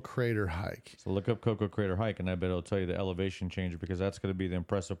Coco Crater Hike. So look up Coco Crater Hike, and I bet it'll tell you the elevation change, because that's going to be the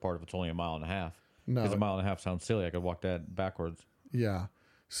impressive part if it's only 1.5 miles. No, because 1.5 miles sounds silly. I could walk that backwards. Yeah.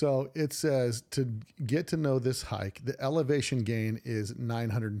 So it says to get to know this hike, the elevation gain is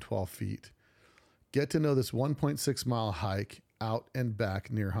 912 feet. Get to know this 1.6 mile hike out and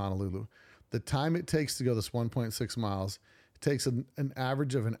back near Honolulu. The time it takes to go this 1.6 miles, it takes an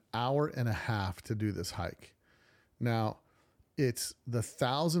average of 1.5 hours to do this hike. Now, it's the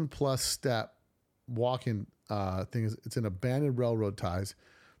 1,000+ step walking thing. It's in abandoned railroad ties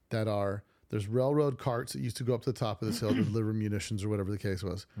there's railroad carts that used to go up to the top of this hill to deliver munitions or whatever the case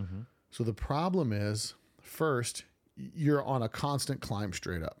was. Mm-hmm. So the problem is, first, you're on a constant climb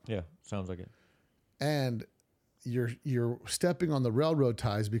straight up. Yeah, sounds like it. And you're stepping on the railroad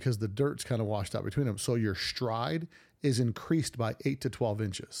ties because the dirt's kind of washed out between them. So your stride is increased by 8 to 12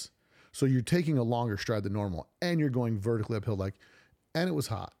 inches. So you're taking a longer stride than normal, and you're going vertically uphill. And it was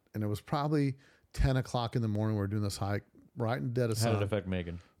hot, and it was probably 10 o'clock in the morning. We were doing this hike right in dead of sun. How did it affect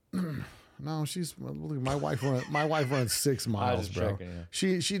Megan? No, my wife runs 6 miles, bro. Checking,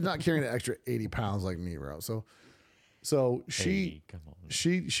 yeah. She's not carrying an extra 80 pounds like me, bro. So she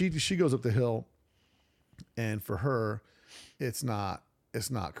goes up the hill, and for her, it's not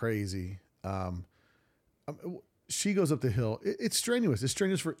crazy. She goes up the hill. It's strenuous. It's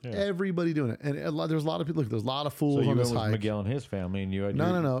strenuous for everybody doing it. And there's a lot of people. Look, there's a lot of fools on this hike. So you went with Miguel and his family, and you had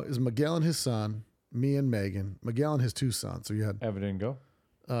No. It was Miguel and his son, me and Megan. Miguel and his 2 sons. So you had Evan didn't go?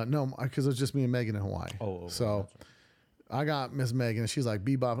 No, because it was just me and Megan in Hawaii. So I got Miss Megan, and she's like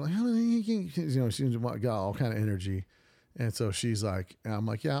bebop, like, she's got all kind of energy, and so she's like, and I'm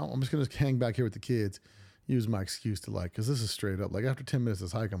like, yeah, I'm just gonna hang back here with the kids. Use my excuse to because this is straight up. Like after 10 minutes of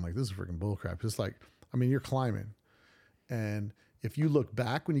this hike, I'm like, this is freaking bullcrap. Just like, I mean, you're climbing, and if you look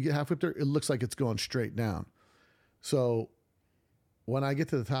back when you get halfway up there, it looks like it's going straight down. So when I get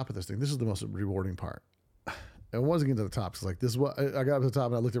to the top of this thing, this is the most rewarding part. And once I get to the top, it's like, this is what I got up to the top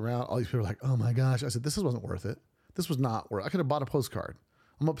and I looked around. All these people were like, oh my gosh. I said, this wasn't worth it. This was not worth it. I could have bought a postcard.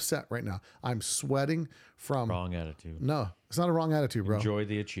 I'm upset right now. I'm sweating from wrong attitude. No, it's not a wrong attitude, bro. Enjoy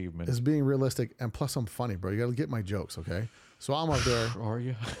the achievement. It's being realistic. And plus I'm funny, bro. You got to get my jokes. Okay. So I'm up there. Are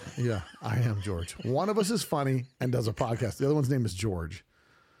you? Yeah, I am George. One of us is funny and does a podcast. The other one's name is George.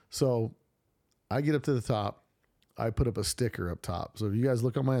 So I get up to the top. I put up a sticker up top. So if you guys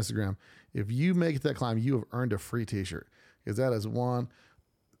look on my Instagram, if you make that climb, you have earned a free t-shirt, because that is one.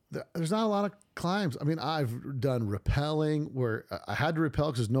 There's not a lot of climbs. I mean, I've done rappelling where I had to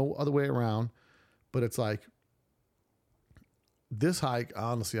rappel because there's no other way around, but it's like this hike.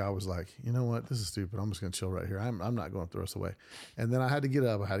 Honestly, I was like, you know what? This is stupid. I'm just going to chill right here. I'm not going up the rest of the way. And then I had to get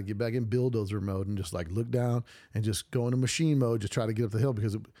up. I had to get back in bulldozer mode and just like look down and just go into machine mode, just try to get up the hill,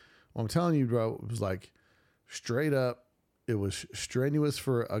 because I'm telling you, bro, it was like straight up. It was strenuous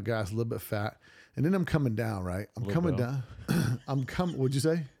for a guy that's a little bit fat. And then I'm coming down, right? I'm coming down. What'd you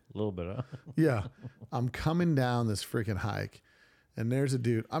say? A little bit, huh? Yeah. I'm coming down this freaking hike, and there's a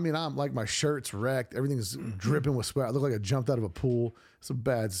dude. I mean, I'm like, my shirt's wrecked. Everything's dripping with sweat. I look like I jumped out of a pool. It's a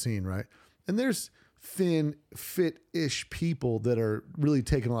bad scene, right? And there's thin, fit-ish people that are really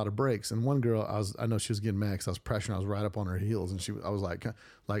taking a lot of breaks. And one girl, I know she was getting mad because I was pressuring. I was right up on her heels, and I was like,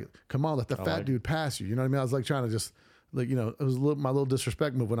 come on, let the fat dude pass you. You know what I mean? I was like trying to just, like, you know, it was my little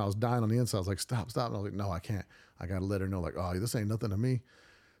disrespect move when I was dying on the inside. I was like, stop. And I was like, no, I can't. I got to let her know, like, oh, this ain't nothing to me.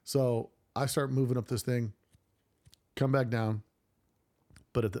 So I start moving up this thing, come back down.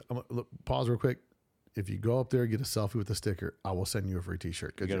 But pause real quick. If you go up there, get a selfie with the sticker, I will send you a free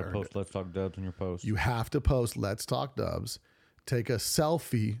t-shirt. You got to post Let's Talk Dubs on your post. You have to post Let's Talk Dubs. Take a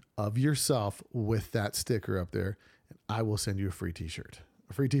selfie of yourself with that sticker up there, and I will send you a free t-shirt.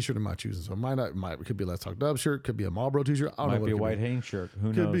 A free t-shirt of my choosing. So it could be a Let's Talk Dubs shirt, could be a Marlboro t-shirt. I don't know. Might be a White Hanes shirt.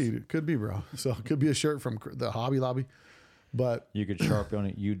 Who knows? Could be, bro. So it could be a shirt from the Hobby Lobby. But you could Sharpie on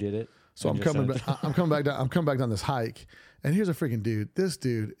it. You did it. So I'm coming back down this hike, and here's a freaking dude. This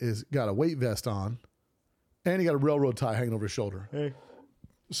dude is got a weight vest on, and he got a railroad tie hanging over his shoulder. Hey.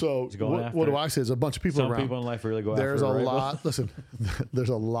 So what do I say? There's a bunch of people around. Some people in life really go after it. There's a lot. Listen, there's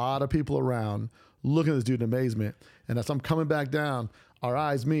a lot of people around looking at this dude in amazement. And as I'm coming back down, our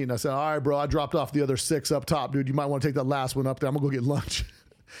eyes meet, and I said, all right, bro, I dropped off the other 6 up top, dude. You might want to take that last one up there. I'm going to go get lunch.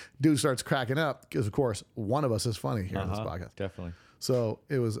 Dude starts cracking up because, of course, one of us is funny here in this podcast. Definitely. So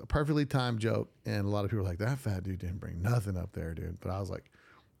it was a perfectly timed joke, and a lot of people were like, that fat dude didn't bring nothing up there, dude. But I was like,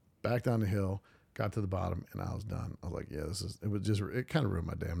 back down the hill, got to the bottom, and I was done. I was like, yeah, it kind of ruined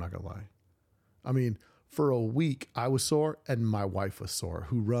my day. I'm not going to lie. I mean, for a week, I was sore, and my wife was sore,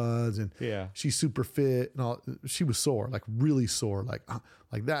 who runs, and she's super fit, and all. She was sore, like really sore.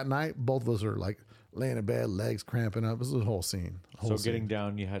 Like that night, both of us are like laying in bed, legs cramping up. This is a whole scene. Getting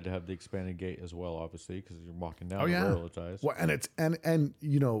down, you had to have the expanded gate as well, obviously, because you're walking down the railroad ties. Well, and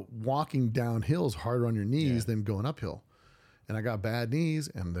you know, walking downhill is harder on your knees than going uphill. And I got bad knees,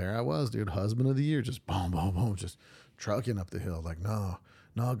 and there I was, dude, husband of the year, just boom, boom, boom, just trucking up the hill. Like, no,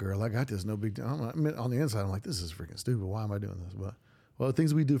 girl, I got this, no big deal. I mean, on the inside, I'm like, this is freaking stupid. Why am I doing this? But, well,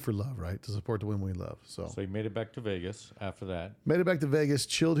 things we do for love, right? To support the women we love. So you made it back to Vegas after that. Made it back to Vegas,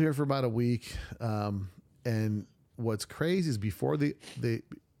 chilled here for about a week. And what's crazy is before they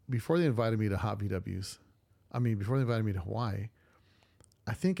invited me to Hot VWs, before they invited me to Hawaii,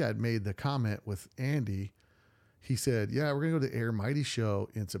 I think I'd made the comment with Andy. He said, yeah, we're going to go to the Air Mighty show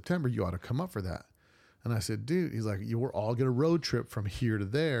in September. You ought to come up for that. And I said, dude, he's like, we're all going to road trip from here to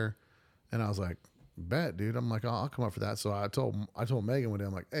there. And I was like, bet, dude. I'm like, I'll come up for that. So I told Megan one day,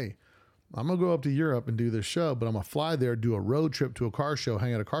 I'm like, hey, I'm going to go up to Europe and do this show, but I'm going to fly there, do a road trip to a car show,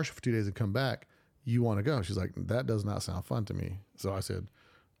 hang at a car show for 2 days and come back. You want to go? She's like, that does not sound fun to me. So I said,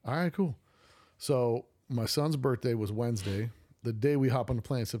 all right, cool. So my son's birthday was Wednesday. The day we hop on the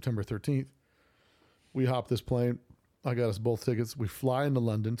plane, September 13th, we hop this plane. I got us both tickets. We fly into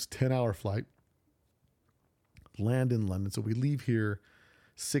London. It's a 10-hour flight. Land in London. So we leave here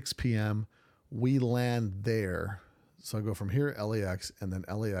 6 p.m. We land there. So I go from here to LAX and then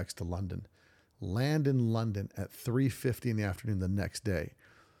LAX to London. Land in London at 3:50 in the afternoon the next day.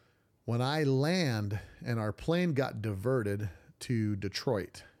 When I land, and our plane got diverted to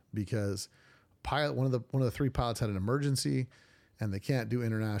Detroit because one of the 3 pilots had an emergency, and they can't do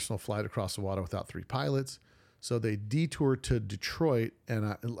international flight across the water without 3 pilots. So they detoured to Detroit, and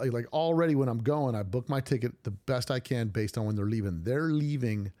I already when I'm going, I book my ticket the best I can based on when they're leaving. They're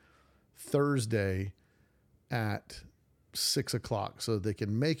leaving Thursday at 6:00 so they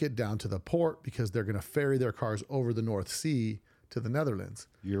can make it down to the port because they're going to ferry their cars over the North Sea to the Netherlands.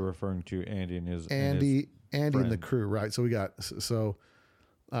 You're referring to Andy and his Andy and the crew, right? So we got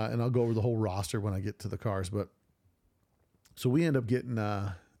and I'll go over the whole roster when I get to the cars, but so we end up getting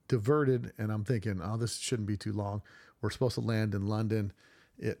diverted, and I'm thinking, oh, this shouldn't be too long. We're supposed to land in London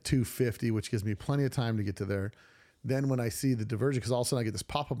at 2:50, which gives me plenty of time to get to there. Then when I see the diversion, because all of a sudden I get this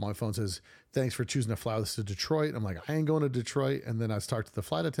pop-up on my phone that says, thanks for choosing to fly with us to Detroit. I'm like, I ain't going to Detroit. And then I talk to the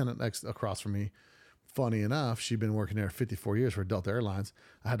flight attendant next across from me. Funny enough, she'd been working there 54 years for Delta Airlines.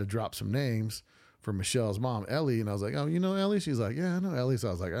 I had to drop some names for Michelle's mom, Ellie. And I was like, oh, you know Ellie? She's like, yeah, I know Ellie. So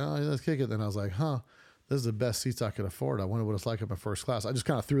I was like, oh, let's kick it. Then I was like, this is the best seats I could afford. I wonder what it's like up in first class. I just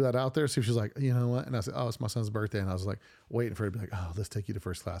kind of threw that out there. See if she's like, you know what? And I said, oh, it's my son's birthday. And I was like waiting for her to be like, oh, let's take you to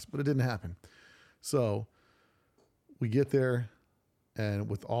first class. But it didn't happen. So we get there, and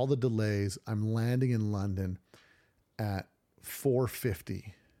with all the delays, I'm landing in London at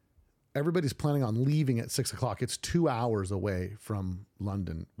 4:50. Everybody's planning on leaving at 6 o'clock. It's 2 hours away from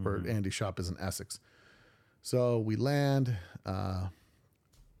London, where Andy's shop is in Essex. So we land.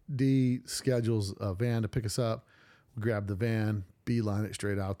 D schedules a van to pick us up. We grab the van, beeline it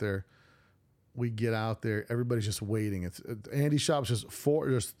straight out there. We get out there. Everybody's just waiting. It's Andy's shop's just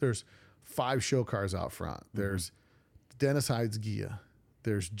there's 5 show cars out front. There's Dennis Hyde's Ghia.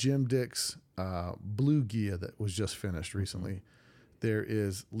 There's Jim Dick's blue Ghia that was just finished recently. There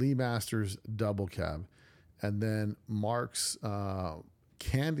is Lee Masters double cab. And then Mark's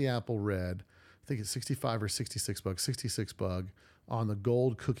Candy Apple Red. I think it's 65 or 66 bucks, 66 bug on the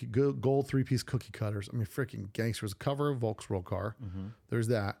gold 3-piece cookie cutters. I mean, freaking gangsters. Cover of Volkswagen car. There's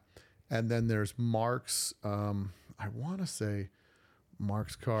that. And then there's Mark's, I want to say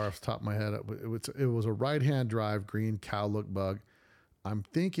Mark's car off the top of my head. It was a right-hand drive green cow look bug. I'm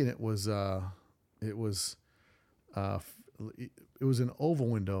thinking it was an oval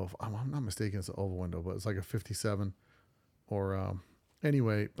window. I'm not mistaken. It's an oval window, but it's like a 57 or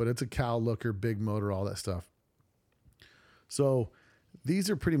anyway, but it's a cow looker, big motor, all that stuff. So these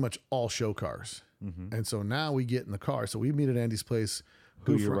are pretty much all show cars. And so now we get in the car. So we meet at Andy's place.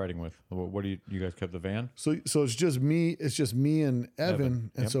 Who are you riding with? What do you guys kept the van? So it's just me. It's just me and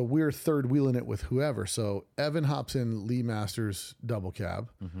Evan. And so we're third wheeling it with whoever. So Evan hops in Lee Masters double cab.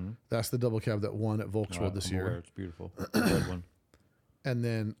 That's the double cab that won at Volkswagen this year. It's beautiful. Red one. And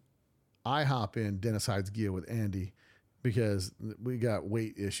then I hop in Dennis Hyde's Ghia with Andy because we got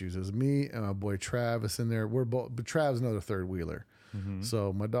weight issues. It was me and my boy Travis in there. We're both, but Trav's another third wheeler.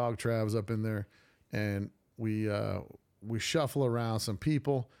 So my dog Trav's up in there, and we shuffle around some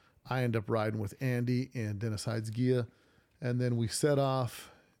people. I end up riding with Andy and Dennis Hyde's Ghia, and then we set off,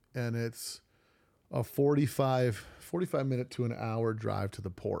 and it's a 45 minute to an hour drive to the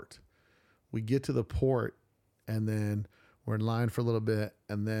port. We get to the port, and then we're in line for a little bit,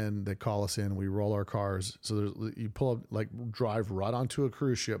 and then they call us in. We roll our cars. So you pull up, like drive right onto a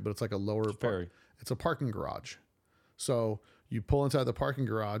cruise ship, but it's like a lower ferry. It's a parking garage. So you pull inside the parking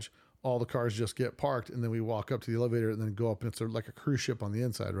garage, all the cars just get parked, and then we walk up to the elevator and then go up, and it's like a cruise ship on the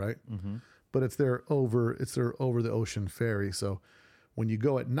inside, right? But it's there over the ocean ferry. So when you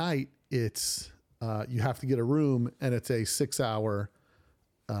go at night, it's you have to get a room, and it's a 6 hour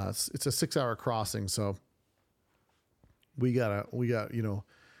crossing. So we got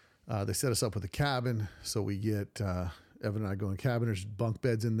they set us up with a cabin. So we get Evan and I go in cabin. There's bunk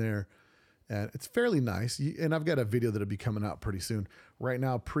beds in there. And it's fairly nice. And I've got a video that'll be coming out pretty soon. Right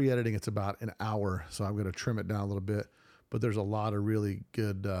now, pre-editing, it's about an hour. So I'm going to trim it down a little bit. But there's a lot of really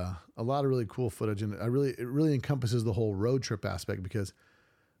good, a lot of really cool footage. And it really encompasses the whole road trip aspect, because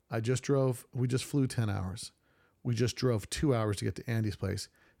we just flew 10 hours. We just drove 2 hours to get to Andy's place,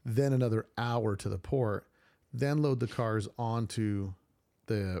 then another hour to the port, then load the cars onto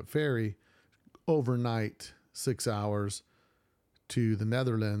the ferry, overnight, 6 hours to the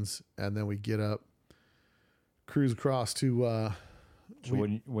Netherlands, and then we get up, cruise across to. So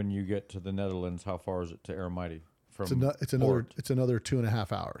when you get to the Netherlands, how far is it to Armidie? It's another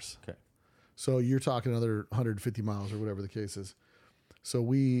 2.5 hours. Okay, so you're talking another 150 miles or whatever the case is. So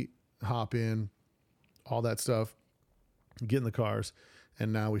we hop in, all that stuff, get in the cars,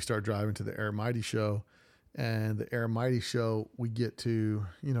 and now we start driving to the Armidie show. And the Armidie show, we get to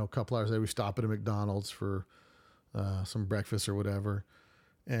a couple hours later. We stop at a McDonald's for some breakfast or whatever,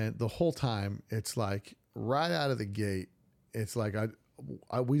 and the whole time it's like right out of the gate, it's like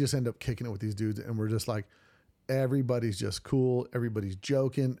we just end up kicking it with these dudes, and we're just like, everybody's just cool, everybody's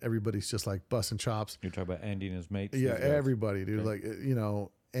joking, everybody's just like busting chops. You're talking about Andy and his mates? Yeah, everybody, dude. Okay. Like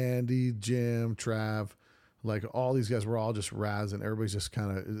Andy, Jim, Trav, like all these guys were all just razzing. Everybody's just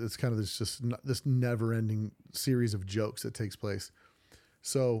it's kind of this never ending series of jokes that takes place.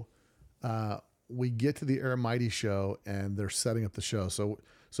 So we get to the Air Mighty show and they're setting up the show. So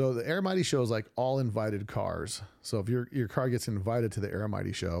the Air Mighty show is like all invited cars. So if your car gets invited to the Air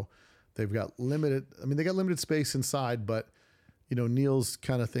Mighty show, they've got they got limited space inside, but Neil's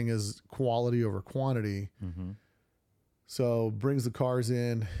kind of thing is quality over quantity. Mm-hmm. So brings the cars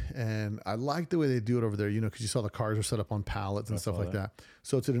in, and I like the way they do it over there, because you saw the cars are set up on pallets and stuff like that.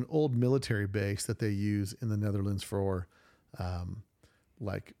 So it's at an old military base that they use in the Netherlands for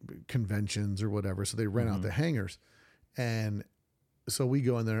like conventions or whatever. So they rent out the hangars. And so we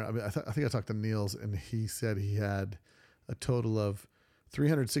go in there. I think I talked to Niels, and he said he had a total of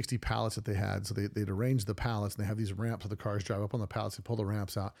 360 pallets that they had. So they'd arrange the pallets, and they have these ramps so the cars drive up on the pallets. They pull the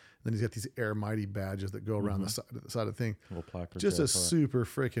ramps out. And then he's got these Air Mighty badges that go around the side of the thing. Little placard. Just a super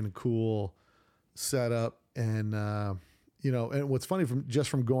freaking cool setup. And, and what's funny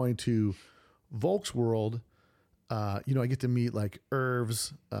from going to Volksworld, I get to meet like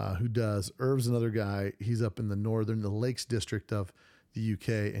Irv's, Irv's another guy. He's up in the Lakes district of the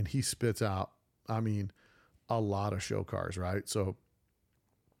UK, and he spits out, a lot of show cars, right? So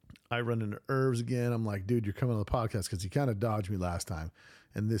I run into Irv's again. I'm like, dude, you're coming on the podcast because he kind of dodged me last time.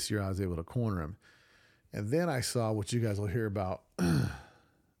 And this year I was able to corner him. And then I saw what you guys will hear about.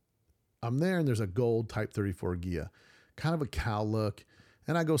 I'm there, and there's a gold Type 34 Ghia, kind of a cow look.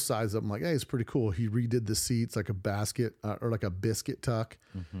 And I go size up. I'm like, hey, it's pretty cool. He redid the seats like a basket or like a biscuit tuck.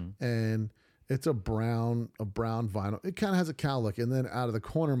 Mm-hmm. And it's a brown vinyl. It kind of has a cow look. And then out of the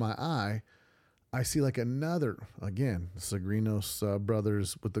corner of my eye, I see like another, again, Sagrinos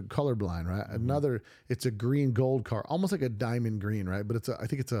brothers with the colorblind, right? Mm-hmm. Another, it's a green gold car, almost like a diamond green, right? But I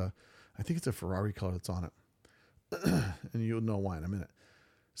think it's a Ferrari color that's on it. And you'll know why in a minute.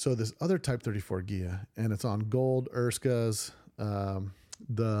 So this other Type 34 Ghia, and it's on gold Erskas.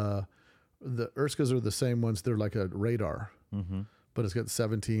 The Erskas are the same ones. They're like a radar, but it's got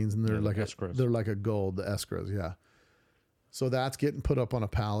 17s, and they're like a gold, the Eskras. Yeah. So that's getting put up on a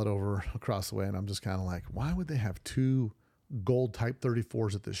pallet over across the way. And I'm just kind of like, why would they have two gold Type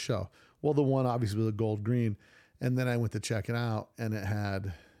 34s at this show? Well, the one obviously was a gold green. And then I went to check it out, and it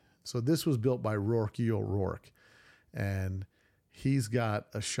had, so this was built by Rourke O'Rourke, and he's got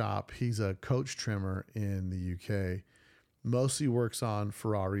a shop. He's a coach trimmer in the UK. Mostly works on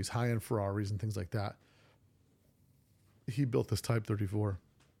Ferraris, high-end Ferraris and things like that. He built this Type 34.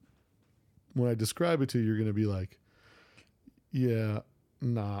 When I describe it to you, you're going to be like, yeah,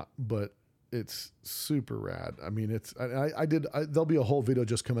 but it's super rad. There'll be a whole video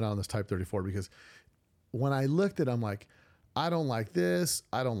just coming out on this Type 34, because when I looked at it, I'm like, I don't like this.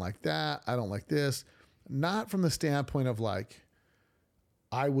 I don't like that. I don't like this. Not from the standpoint of like,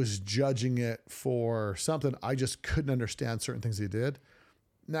 I was judging it for something. I just couldn't understand certain things he did.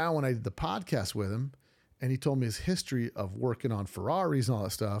 Now, when I did the podcast with him and he told me his history of working on Ferraris and all that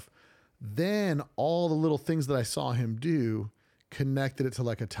stuff, then all the little things that I saw him do connected it to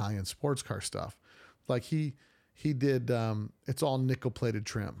like Italian sports car stuff. Like he did, it's all nickel plated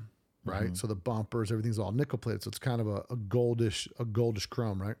trim, right? Mm-hmm. So the bumpers, everything's all nickel plated. So it's kind of a goldish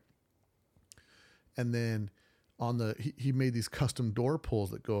chrome, right? And then he made these custom door pulls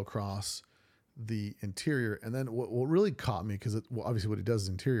that go across the interior. And then what really caught me, because obviously what he does is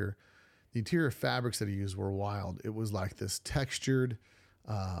interior, the interior fabrics that he used were wild. It was like this textured,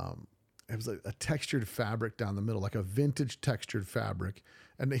 it was like a textured fabric down the middle, like a vintage textured fabric.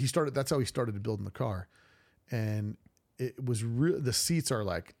 And that's how he started building the car. And it was the seats are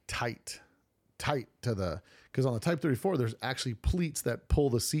like tight to because on the Type 34, there's actually pleats that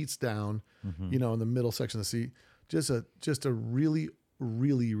pull the seats down, in the middle section of the seat. Just a really,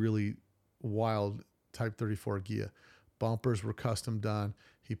 really, really wild Type 34 Ghia. Bumpers were custom done.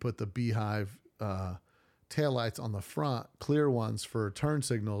 He put the beehive taillights on the front, clear ones for turn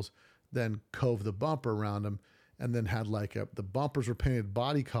signals, then cove the bumper around them, and then had the bumpers were painted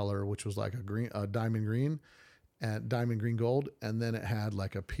body color, which was like a diamond green and diamond green gold. And then it had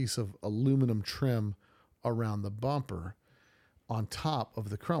like a piece of aluminum trim around the bumper on top of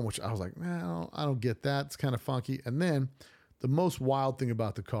the chrome, which I was like, no, I don't get that. It's kind of funky. And then the most wild thing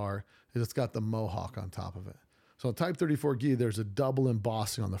about the car is it's got the Mohawk on top of it. So on Type 34 Ghia, there's a double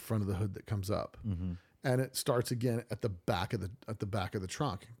embossing on the front of the hood that comes up. Mm-hmm. And it starts again at the back of the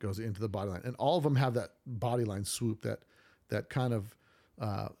trunk, goes into the body line. And all of them have that body line swoop, that kind of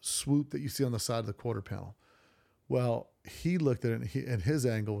swoop that you see on the side of the quarter panel. Well, he looked at it, and his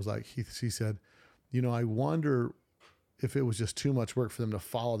angle was like, he said, I wonder if it was just too much work for them to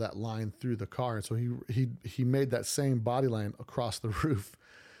follow that line through the car. And so he made that same body line across the roof,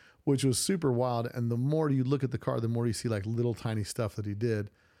 which was super wild. And the more you look at the car, the more you see like little tiny stuff that he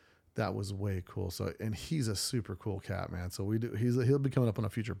did. That was way cool. So, and he's a super cool cat, man. So he'll be coming up on a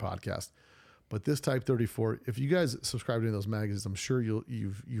future podcast. But this Type 34, if you guys subscribe to those magazines, I'm sure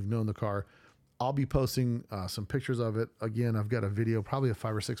you've known the car. I'll be posting some pictures of it. Again, I've got a video, probably a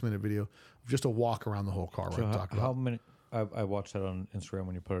 5 or 6 minute video, of just a walk around the whole car. So how many? I watched that on Instagram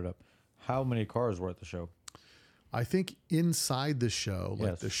when you put it up. How many cars were at the show? I think inside the show,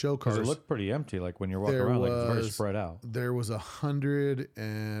 like the show cars, it looked pretty empty. Like when you're walking around, like it's very spread out. There was 100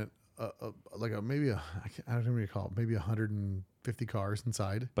 and maybe I don't know what you call it, maybe 150 cars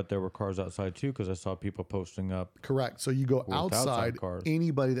inside. But there were cars outside too, because I saw people posting up. Correct. So you go outside.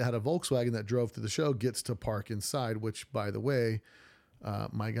 Anybody that had a Volkswagen that drove to the show gets to park inside. Which, by the way,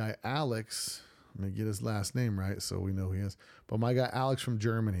 my guy Alex. Let me get his last name right so we know who he is. But my guy Alex from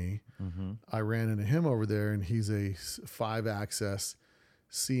Germany, I ran into him over there, and he's a 5-axis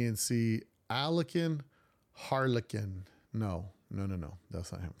CNC Harlequin. No.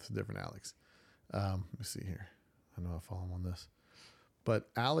 That's not him. It's a different Alex. Let me see here. I know I follow him on this. But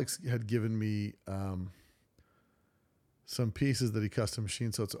Alex had given me some pieces that he custom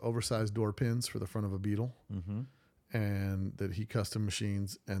machined. So it's oversized door pins for the front of a Beetle, and that he custom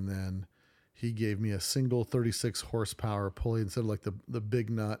machines, and then he gave me a single 36 horsepower pulley instead of like the big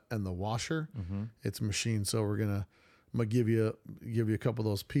nut and the washer. It's machined. So I'm gonna give you a couple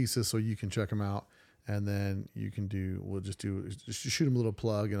of those pieces so you can check them out, and then we'll just shoot him a little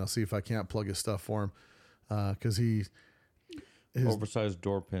plug, and I'll see if I can't plug his stuff for him, because his oversized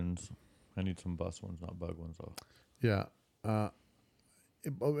door pins. I need some bus ones, not bug ones though. Yeah.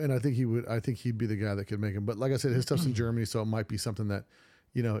 And I think he'd be the guy that could make them. But like I said, his stuff's in Germany, so it might be something that,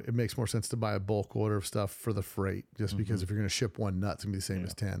 it makes more sense to buy a bulk order of stuff for the freight, just because if you're going to ship one nut, it's going to be the same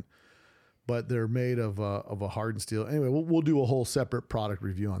as 10. But they're made of a hardened steel. Anyway, we'll do a whole separate product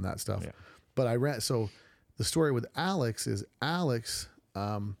review on that stuff. Yeah. But so the story with Alex is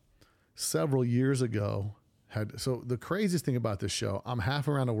several years ago so the craziest thing about this show, I'm half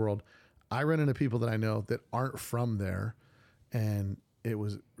around the world. I run into people that I know that aren't from there, and it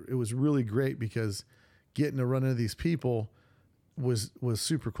was really great because getting to run into these people was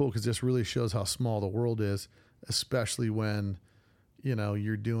super cool, because this really shows how small the world is, especially when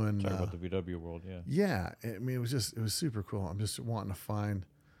you're doing talk about the VW world. Yeah. I mean, it was super cool. I'm just wanting to find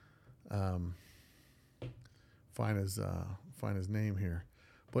his name here.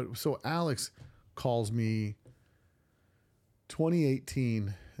 But so Alex calls me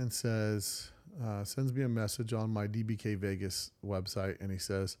 2018 and sends me a message on my DBK Vegas website, and he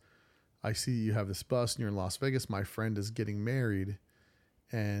says, I see you have this bus and you're in Las Vegas. My friend is getting married,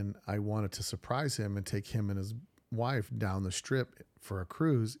 and I wanted to surprise him and take him and his wife down the strip for a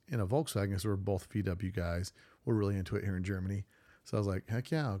cruise in a Volkswagen. So we're both VW guys. We're really into it here in Germany. So I was like, heck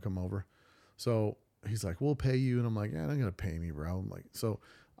yeah, I'll come over. So he's like, we'll pay you. And I'm like, yeah, they're going to pay me, bro. I'm like, so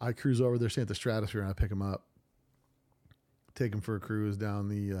I cruise over there, stay at the Stratosphere, and I pick him up, take him for a cruise down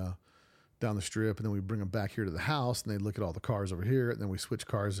the strip, and then we bring them back here to the house, and they look at all the cars over here, and then we switch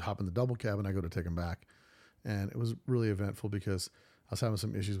cars, hop in the double cab, and I go to take them back. And it was really eventful because I was having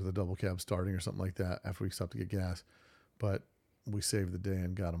some issues with the double cab starting or something like that after we stopped to get gas, but we saved the day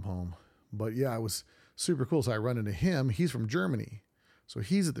and got him home. But yeah, it was super cool. So I run into him. He's from Germany, so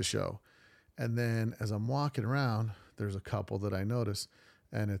he's at the show. And then as I'm walking around, there's a couple that I notice,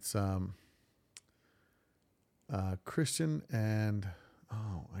 and it's Christian and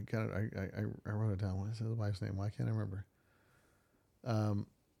I got it. I wrote it down. What is his wife's name? Why can't I remember?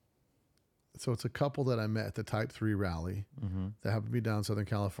 So it's a couple that I met at the Type 3 rally that happened to be down in Southern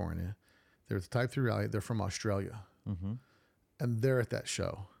California. They're at the Type 3 rally. They're from Australia. And they're at that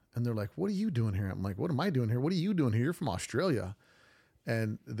show. And they're like, what are you doing here? I'm like, what am I doing here? What are you doing here? You're from Australia.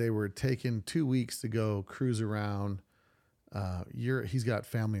 And they were taking 2 weeks to go cruise around. He's got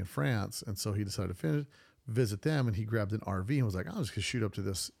family in France. And so he decided to visit them, and he grabbed an RV and was like, I'm just going to shoot up to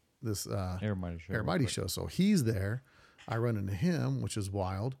this Air Mighty show. So he's there. I run into him, which is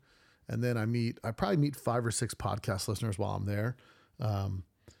wild. And then I probably meet 5 or 6 podcast listeners while I'm there,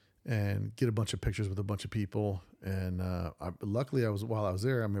 and get a bunch of pictures with a bunch of people. And luckily while I was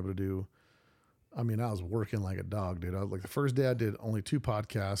there, I'm able to do, I was working like a dog, dude. Like the first day I did only 2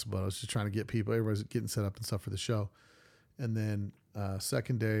 podcasts, but I was just trying to get people, everybody's getting set up and stuff for the show. And then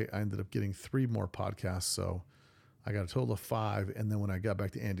second day, I ended up getting 3 more podcasts. So I got a total of 5. And then when I got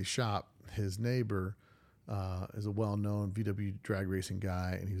back to Andy's shop, his neighbor is a well-known VW drag racing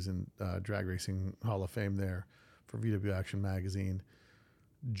guy, and he was in Drag Racing Hall of Fame there for VW Action Magazine,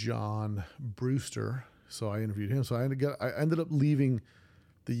 John Brewster. So I interviewed him. So I ended up leaving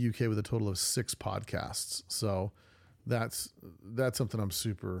the UK with a total of 6 podcasts. So that's something I'm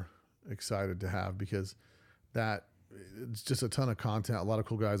super excited to have, because it's just a ton of content, a lot of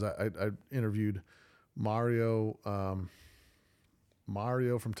cool guys. I interviewed Mario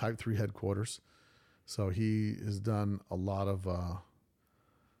Mario from Type 3 headquarters. So he has done a lot of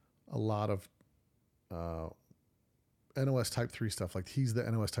NOS Type 3 stuff. Like he's the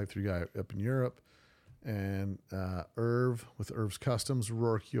NOS Type 3 guy up in Europe. And Irv with Irv's Customs,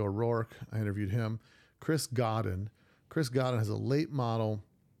 Rourke O'Rourke. I interviewed him. Chris Godden. Chris Godden has a late model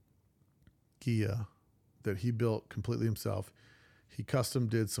Ghia that he built completely himself. He custom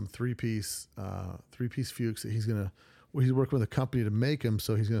did some three-piece Fuchs that he's working with a company to make them.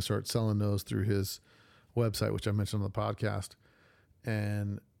 So he's going to start selling those through his website, which I mentioned on the podcast.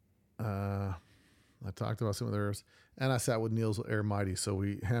 And I talked about some of theirs. And I sat with Niels with Air Mighty. So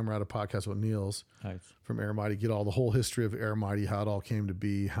we hammer out a podcast with Niels from Air Mighty, get all the whole history of Air Mighty, how it all came to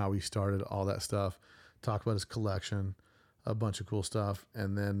be, how he started, all that stuff. Talk about his collection, a bunch of cool stuff.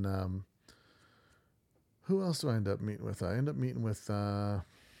 And then who else do I end up meeting with? I end up meeting with some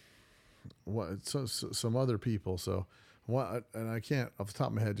other people. So and I can't off the top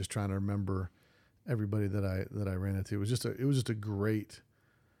of my head just trying to remember everybody that I ran into. It was just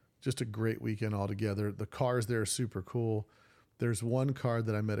a great weekend altogether. The cars there are super cool. There's one car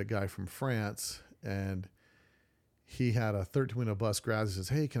that I met a guy from France, and he had a 13-window bus. He says,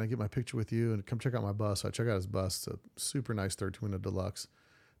 "Hey, can I get my picture with you? And come check out my bus." So I check out his bus. It's a super nice 13-window deluxe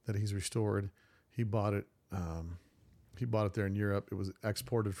that he's restored. He bought it. He bought it there in Europe. It was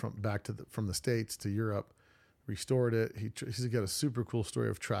exported from the States to Europe. Restored it. He's got a super cool story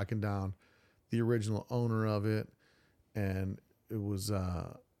of tracking down the original owner of it, and it was.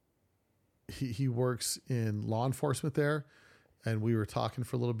 He works in law enforcement there, and we were talking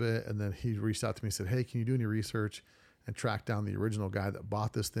for a little bit, and then he reached out to me and said, "Hey, can you do any research and track down the original guy that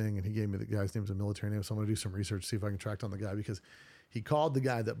bought this thing?" And he gave me the guy's name, was a military name, so I'm going to do some research, see if I can track down the guy, because he called the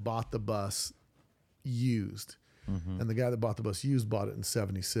guy that bought the bus used, and the guy that bought the bus used bought it in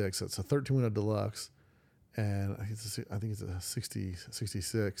 '76. It's a 13-window deluxe, and I think it's a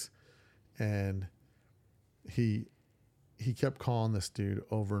 66, and he kept calling this dude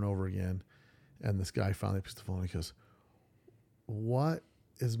over and over again. And this guy finally picks the phone and he goes, "What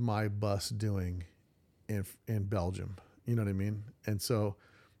is my bus doing in Belgium?" You know what I mean? And so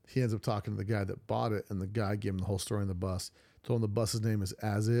he ends up talking to the guy that bought it, and the guy gave him the whole story on the bus. Told him the bus's name is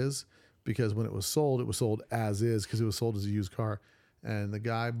As Is, because when it was sold as is, because it was sold as a used car. And the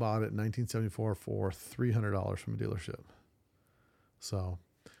guy bought it in 1974 for $300 from a dealership. So,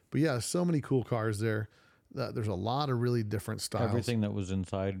 but yeah, so many cool cars there. There's a lot of really different styles. Everything that was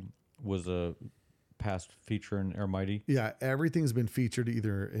inside was a past feature in Air Mighty? Yeah, everything's been featured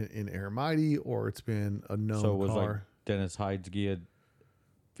either in Air Mighty or it's been a known car. So it was like Dennis Hyde's Ghia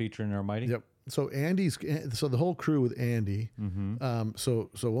feature in Air Mighty? Yep. So the whole crew with Andy.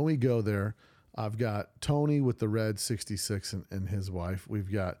 So when we go there, I've got Tony with the red 66 and his wife.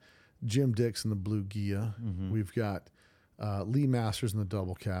 We've got Jim Dix in the blue Ghia. We've got Lee Masters in the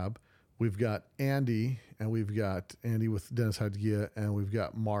double cab. We've got Andy, and we've got Andy with Dennis Hyde's Ghia, and we've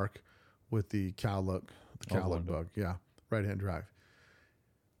got Mark with the Cowlook bug. Yeah, right-hand drive.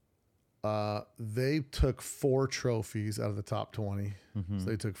 They took 4 trophies out of the top 20. So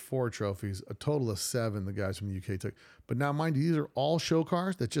they took 4 trophies, a total of 7 the guys from the UK took. But now, mind you, these are all show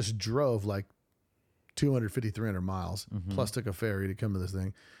cars that just drove like 250, 300 miles, plus took a ferry to come to this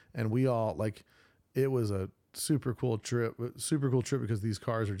thing. And we all, it was a super cool trip because these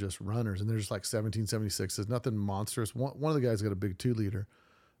cars are just runners, and they're just like 1776s, nothing monstrous. One of the guys got a big 2-liter.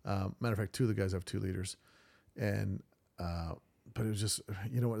 Matter of fact, 2 of the guys have 2 liters. And, but it was just,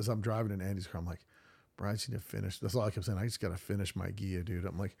 as I'm driving in Andy's car, I'm like, "Bro, I just need to finish." That's all I kept saying. "I just got to finish my Ghia, dude."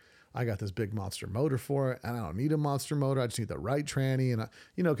 I'm like, I got this big monster motor for it, and I don't need a monster motor. I just need the right tranny. And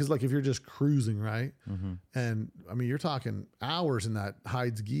because if you're just cruising, right. And I mean, you're talking hours in that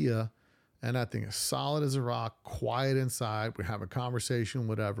Hyde's Ghia, and that thing is solid as a rock, quiet inside. We have a conversation,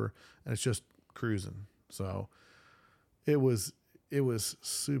 whatever. And it's just cruising. So it was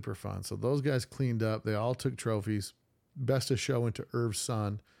super fun. So those guys cleaned up. They all took trophies. Best of show went to Irv's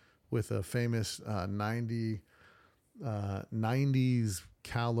son with a famous 90s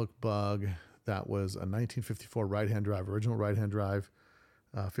Cowlook bug that was a 1954 right-hand drive, original right-hand drive,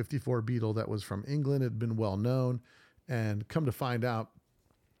 54 Beetle that was from England. It had been well known. And come to find out,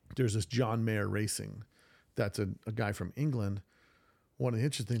 there's this John Mayer Racing. That's a guy from England. One of the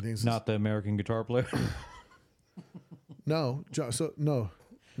interesting things Not the American guitar player? No. No.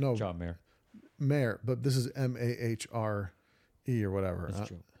 John Mayer. Mayer, but this is Mahre or whatever. That's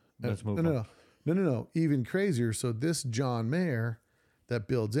true. Let's move on. No. Even crazier. So this John Mayer that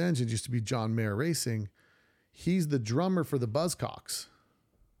builds engines used to be John Mayer Racing. He's the drummer for the Buzzcocks.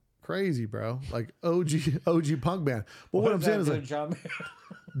 Crazy, bro. Like OG punk band. But what I'm saying is like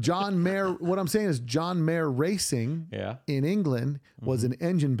John Mayer. What I'm saying is John Mayer Racing in England was an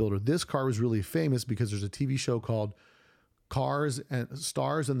engine builder. This car was really famous because there's a TV show called Stars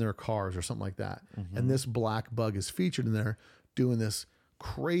and Their Cars or something like that. And this black bug is featured in there doing this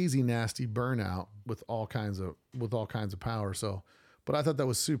crazy nasty burnout with all kinds of power. So, but I thought that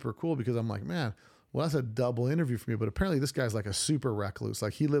was super cool because I'm like, man, well, that's a double interview for me. But apparently this guy's like a super recluse.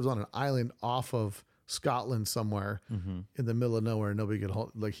 Like he lives on an island off of Scotland somewhere in the middle of nowhere. Nobody could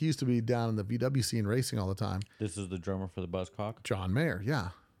hold. Like he used to be down in the VW scene racing all the time. This is the drummer for the Buzzcock? John Mayer. Yeah.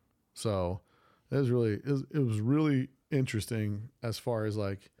 So it was really interesting as far as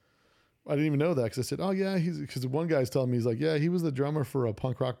like, I didn't even know that because I said, oh yeah, because one guy's telling me, he's like, yeah, he was the drummer for a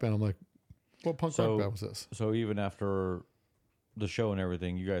punk rock band. I'm like, what punk rock band was this? So even after the show and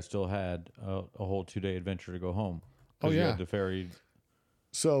everything, you guys still had a whole 2-day adventure to go home. Oh yeah, you had the ferry.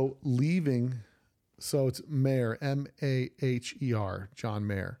 So leaving, so it's Mayer, Maher, John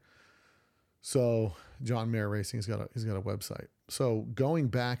Mayer. So John Mayer Racing, he's got a website. So going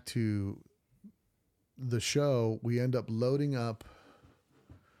back to the show, we end up loading up.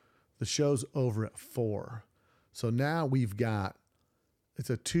 The show's over at 4. So now it's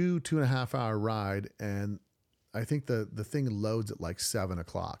a 2.5 hour ride, and I think the thing loads at like 7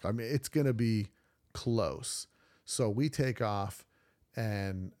 o'clock. I mean, it's going to be close. So we take off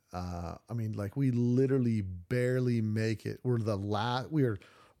and, like we literally barely make it.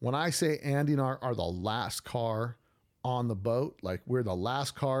 When I say Andy and I are the last car on the boat, like we're the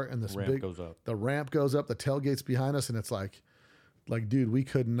last car and the ramp goes up, the tailgate's behind us. And it's like, dude, we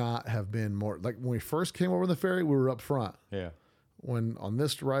could not have been more like when we first came over the ferry, we were up front. Yeah. When on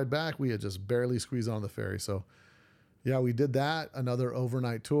this ride back, we had just barely squeezed on the ferry. So yeah, we did that, another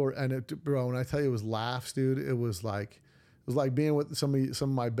overnight tour. And bro, when I tell you it was laughs, dude, it was like being with some of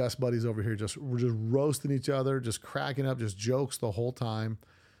my best buddies over here. We're just roasting each other, just cracking up, just jokes the whole time.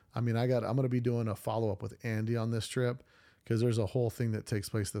 I mean, I'm going to be doing a follow-up with Andy on this trip because there's a whole thing that takes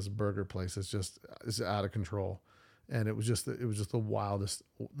place. This burger place it's out of control. And it was just the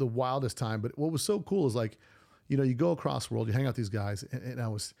wildest time. But what was so cool is like, you know, you go across the world, you hang out with these guys, and I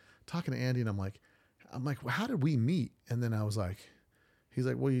was talking to Andy, and I'm like, well, how did we meet? And then I was like, he's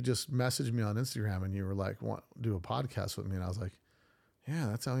like, well, you just messaged me on Instagram, and you were like, want to do a podcast with me? And I was like, yeah,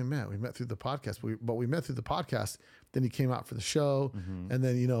 that's how we met. We met through the podcast. But we met through the podcast. Then he came out for the show, and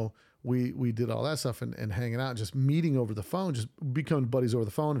then, you know, we did all that stuff and hanging out, just meeting over the phone, just becoming buddies over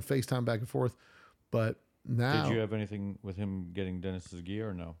the phone and FaceTime back and forth. But now, did you have anything with him getting Dennis's gear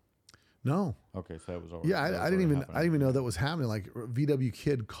or no? No. Okay, so that was already. Yeah, I didn't even know that was happening. Like VW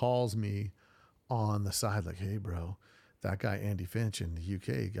Kid calls me on the side, like, "Hey, bro, that guy Andy Finch in the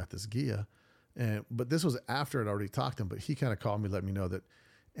UK got this Gia," but this was after I'd already talked to him. But he kind of called me, let me know that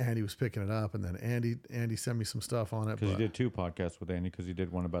Andy was picking it up, and then Andy sent me some stuff on it. Because he did 2 podcasts with Andy, because he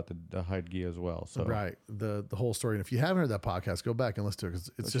did one about the Hyde Gia as well. So right, the whole story. And if you haven't heard that podcast, go back and listen to it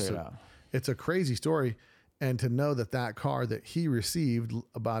because it's a crazy story. And to know that car that he received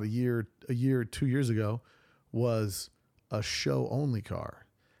about a year, 2 years ago was a show only car.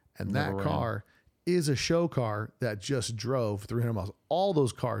 And that car is a show car that just drove 300 miles. All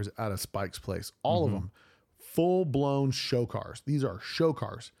those cars out of Spike's place, all of them, full blown show cars. These are show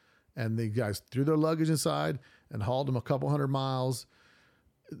cars. And the guys threw their luggage inside and hauled them a couple 100 miles.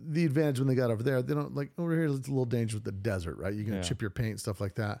 The advantage when they got over there, they don't like over here, it's a little dangerous with the desert, right? You're going to chip your paint, stuff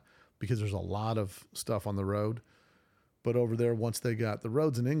like that, because there's a lot of stuff on the road. But over there, once they got, the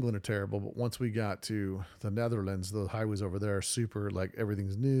roads in England are terrible, but once we got to the Netherlands, the highways over there are super, like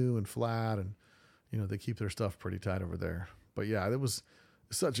everything's new and flat, and, you know, they keep their stuff pretty tight over there. But yeah, it was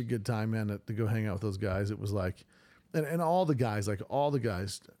such a good time, man, to go hang out with those guys. It was like, and all the guys,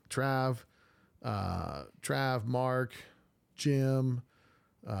 Trav, Mark, Jim,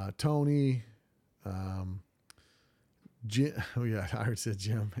 Tony, Jim, oh yeah, I already said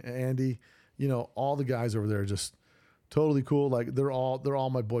Jim, Andy, you know, all the guys over there are just totally cool. Like they're all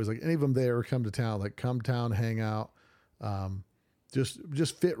my boys. Like any of them there come to town, hang out,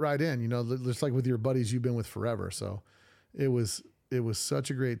 just fit right in, you know, just like with your buddies you've been with forever. So it was such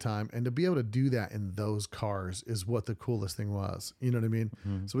a great time. And to be able to do that in those cars is what the coolest thing was. You know what I mean?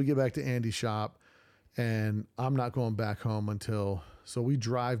 Mm-hmm. So we get back to Andy's shop, and I'm not going back home so we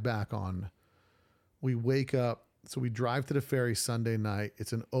drive back we wake up. So we drive to the ferry Sunday night.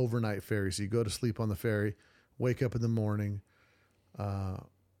 It's an overnight ferry. So you go to sleep on the ferry, wake up in the morning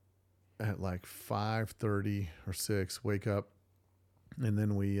at like 5:30 or 6, wake up. And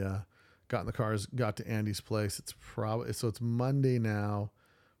then we got in the cars, got to Andy's place. It's Monday now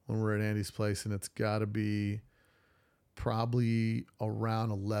when we're at Andy's place, and it's got to be probably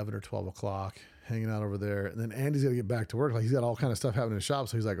around 11 or 12 o'clock, hanging out over there. And then Andy's got to get back to work. Like, he's got all kind of stuff happening in the shop.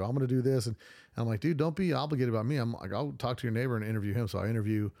 So he's like, oh, I'm going to do this. And I'm like, dude, don't be obligated about me. I'm like, I'll talk to your neighbor and interview him. So I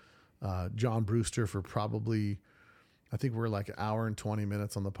interview John Brewster for probably, I think we're like an hour and 20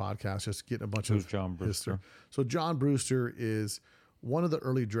 minutes on the podcast, just getting a bunch Who's of John Brewster? history. So John Brewster is one of the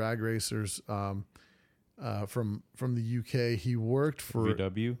early drag racers from the UK. He worked for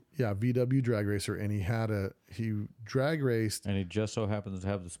VW. Yeah, VW drag racer, and he drag raced, and he just so happens to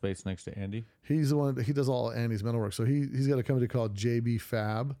have the space next to Andy. He's the one. He does all Andy's metal work. So he's got a company called JB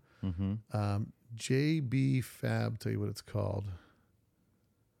Fab. Mm-hmm. JB Fab. Tell you what it's called.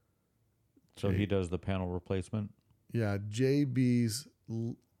 So he does the panel replacement. Yeah, JB's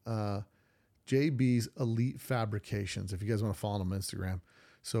Elite Fabrications. If you guys want to follow him on Instagram,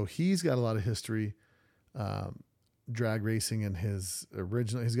 so he's got a lot of history. Drag racing and he's got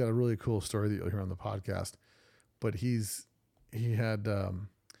a really cool story that you'll hear on the podcast, but he had I'm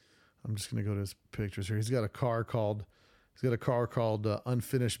just going to go to his pictures here. He's got a car called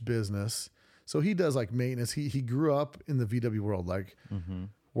Unfinished Business. So he does like maintenance. He grew up in the VW world, like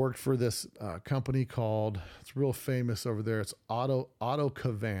worked for this company called, it's real famous over there. It's Auto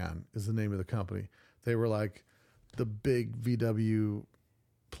Cavan is the name of the company. They were like the big VW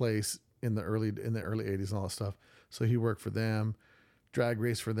place in the early 80s and all that stuff. So he worked for them, drag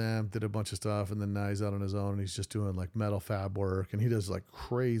race for them, did a bunch of stuff, and then now he's out on his own and he's just doing like metal fab work, and he does like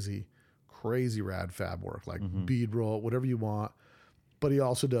crazy rad fab work, like bead roll, whatever you want. But he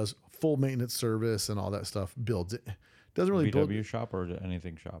also does full maintenance service and all that stuff. Builds it. Doesn't really VW shop or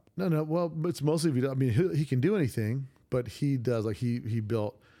anything shop? No. Well, it's mostly VW. I mean, he can do anything, but he does like he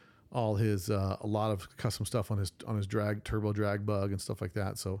built all his a lot of custom stuff on his turbo drag bug and stuff like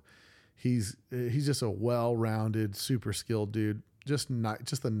that. So he's just a well-rounded, super skilled dude. Just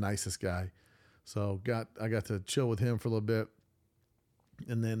the nicest guy. So I got to chill with him for a little bit,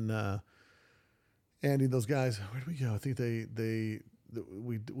 and then Andy, those guys, where did we go? I think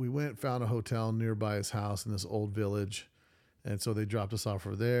we went, found a hotel nearby his house in this old village, and so they dropped us off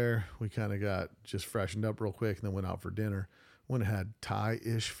over there. We kind of got just freshened up real quick, and then went out for dinner. Went and had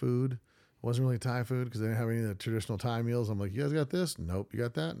Thai-ish food. It wasn't really Thai food because they didn't have any of the traditional Thai meals. I'm like, you guys got this? Nope. You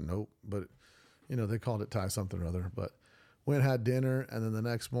got that? Nope. But they called it Thai something or other. But went and had dinner, and then the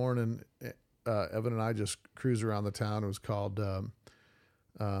next morning, Evan and I just cruised around the town. It was called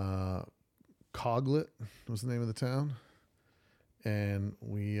Coglet was the name of the town. And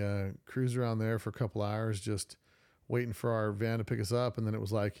we cruised around there for a couple hours, just waiting for our van to pick us up. And then it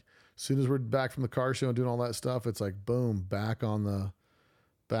was like, as soon as we're back from the car show and doing all that stuff, it's like, boom, back on the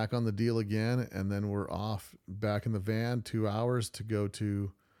deal again. And then we're off back in the van, 2 hours to go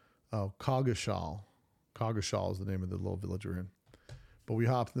to Coggeshall. Coggeshall is the name of the little village we're in. But we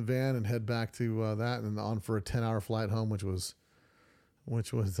hopped in the van and head back to that, and on for a 10-hour flight home, which was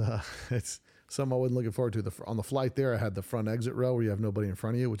it's something I wasn't looking forward to. On the flight there, I had the front exit row where you have nobody in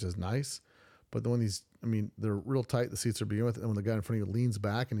front of you, which is nice. But they're real tight, the seats are begin with, and when the guy in front of you leans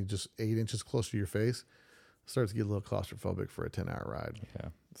back and he just 8 inches closer to your face, it starts to get a little claustrophobic for a 10-hour ride. Yeah.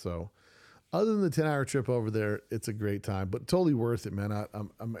 So other than the 10-hour trip over there, it's a great time, but totally worth it, man.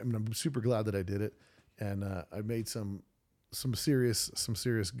 I'm super glad that I did it, and I made some serious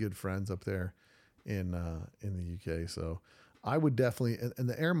good friends up there in the UK. So I would definitely, and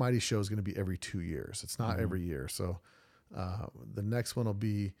the Air Mighty show is going to be every 2 years. It's not every year. So the next one will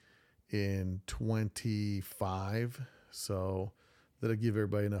be in 25. So that'll give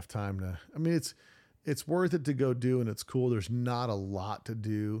everybody enough time to, it's worth it to go do, and it's cool. There's not a lot to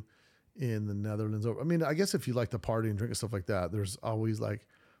do in the Netherlands. I guess if you like to party and drink and stuff like that, there's always like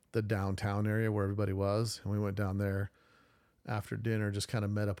the downtown area where everybody was. And we went down there after dinner, just kind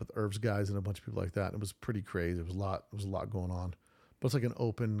of met up with Irv's guys and a bunch of people like that. And it was pretty crazy. It was a lot going on, but it's like an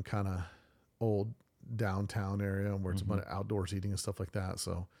open kind of old downtown area where it's a bunch of outdoor seating and stuff like that.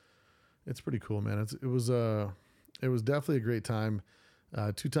 So it's pretty cool, man. It was definitely a great time.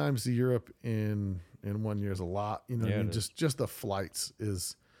 2 times to Europe in 1 year is a lot. Just the flights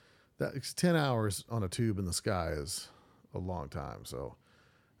is that it's 10 hours on a tube in the sky is a long time. So,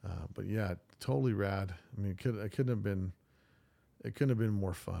 but yeah, totally rad. It couldn't have been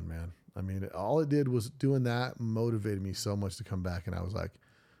more fun, man. All it did was doing that motivated me so much to come back. And I was like,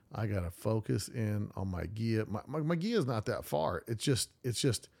 I got to focus in on my Ghia. My Ghia is not that far. It's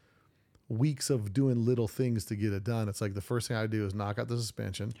just weeks of doing little things to get it done. It's like the first thing I do is knock out the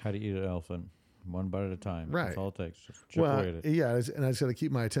suspension. How to eat an elephant, one bite at a time. Right. That's all it takes. Just chip away at it. Yeah. And I just got to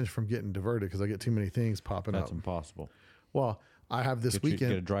keep my attention from getting diverted because I get too many things popping up. That's impossible. Well, I have this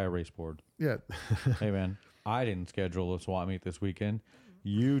weekend. Get a dry erase board. Yeah. Hey, man, I didn't schedule a swap meet this weekend.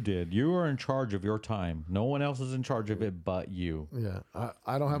 You did. You were in charge of your time. No one else is in charge of it but you. Yeah,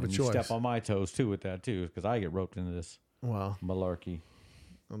 I don't have a choice. You step on my toes too with that too, because I get roped into this malarkey.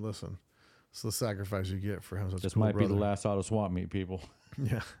 And listen, it's the sacrifice you get for having such This cool might brother. be the last auto swap meet, people.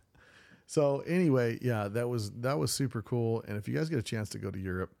 Yeah. So anyway, yeah, that was super cool. And if you guys get a chance to go to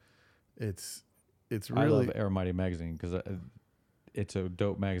Europe, it's really. I love Air Mighty magazine because it's a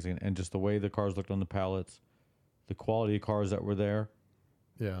dope magazine, and just the way the cars looked on the pallets, the quality of cars that were there.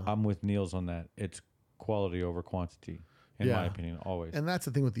 Yeah, I'm with Niels on that. It's quality over quantity, in my opinion, always. And that's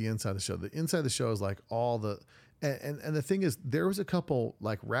the thing with the inside of the show. The inside of the show is like all the, and the thing is, there was a couple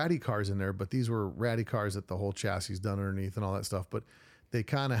like ratty cars in there, but these were ratty cars that the whole chassis done underneath and all that stuff. But they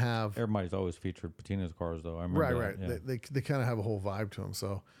kind of have. Everybody's always featured Patina's cars, though. I remember. Right. Yeah. They kind of have a whole vibe to them.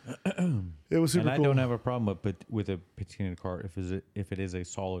 So it was super cool. And I don't have a problem with a Patina car if it is a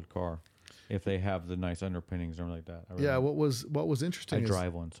solid car. If they have the nice underpinnings and everything like that. Yeah, what was interesting I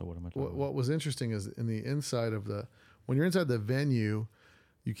drive one, so what am I talking about? What was interesting is in the inside of when you're inside the venue,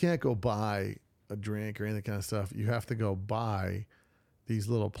 you can't go buy a drink or any kind of stuff. You have to go buy these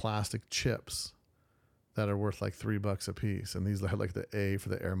little plastic chips that are worth like $3 a piece. And these had like the A for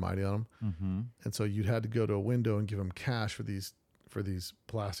the Air Mighty on them. Mm-hmm. And so you'd had to go to a window and give them cash for these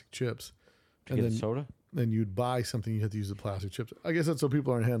plastic chips. To get a soda? Then you'd buy something, you had to use the plastic chips. I guess that's so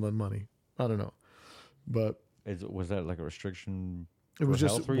people aren't handling money. I don't know, but was that like a restriction? It was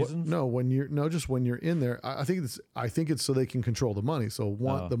just health reasons. Just when you're in there. I think it's so they can control the money. So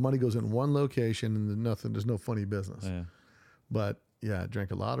the money goes in one location and there's no funny business. Yeah. But yeah, I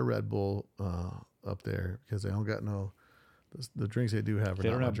drank a lot of Red Bull up there because they don't got the drinks they do have. They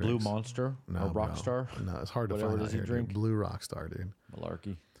don't have Blue Monster or Rockstar. No, it's hard to find. Whatever does he drink? Dude. Blue Rockstar, dude.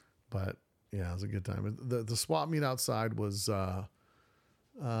 Malarkey. But yeah, it was a good time. The swap meet outside was.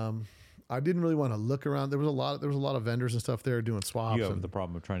 I didn't really want to look around. There was a lot of vendors and stuff there doing swaps. You have the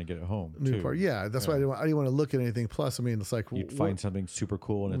problem of trying to get it home. Yeah, that's why I didn't want to look at anything. Plus, I mean, it's like you'd find something super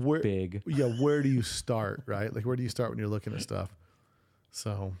cool and it's big. Yeah, where do you start, right? Like, where do you start when you're looking at stuff?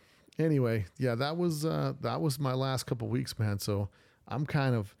 So, anyway, yeah, that was my last couple of weeks, man. So I'm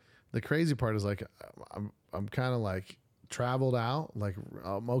kind of the crazy part is like I'm kind of like traveled out. Like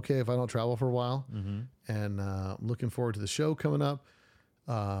I'm okay if I don't travel for a while, and I'm looking forward to the show coming up.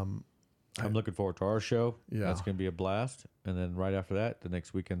 I'm looking forward to our show. Yeah. That's going to be a blast. And then right after that, the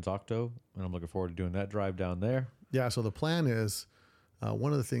next weekend's Octo. And I'm looking forward to doing that drive down there. Yeah. So the plan is,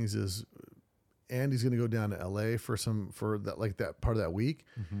 one of the things is Andy's going to go down to LA for that part of that week.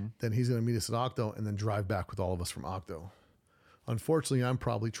 Mm-hmm. Then he's going to meet us at Octo and then drive back with all of us from Octo. Unfortunately, I'm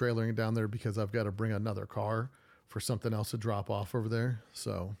probably trailering down there because I've got to bring another car for something else to drop off over there.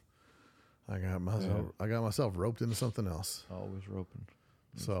 So I got myself roped into something else. Always roping.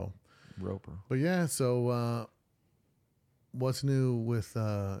 So Roper. But yeah, so what's new with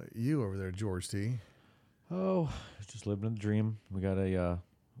you over there, George T? Oh, just living the dream. We got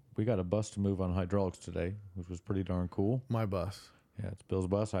a bus to move on hydraulics today, which was pretty darn cool. My bus. Yeah, it's Bill's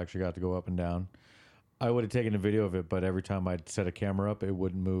bus. I actually got to go up and down. I would have taken a video of it, but every time I'd set a camera up, it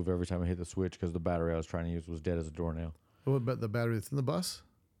wouldn't move every time I hit the switch because the battery I was trying to use was dead as a doornail. What about the battery that's in the bus?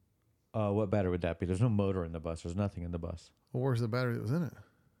 What battery would that be? There's no motor in the bus. There's nothing in the bus. Well, where's the battery that was in it?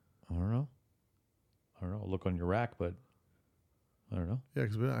 I don't know. I'll look on your rack, but I don't know. Yeah,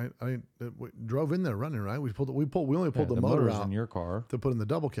 because we drove in there running, right? We only pulled the motor out in your car to put in the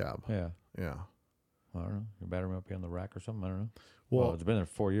double cab. Yeah. I don't know. Your battery might be on the rack or something. I don't know. Well, it's been there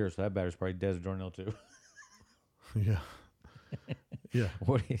 4 years, so that battery's probably dead as a doornail too. Yeah. Yeah.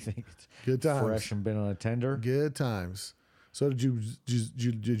 What do you think? It's good times. Fresh and been on a tender. Good times. So did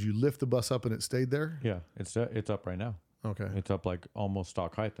you lift the bus up and it stayed there? Yeah, it's up right now. Okay. It's up like almost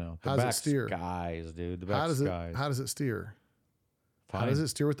stock height now. How does it steer? Skies, dude. The back skies. How does it steer? Fine. How does it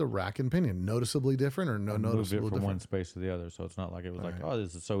steer with the rack and pinion? Noticeably different or no noticeable different? Moved it from one space to the other, so it's not like it was oh,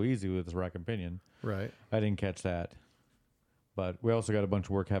 this is so easy with this rack and pinion. Right. I didn't catch that. But we also got a bunch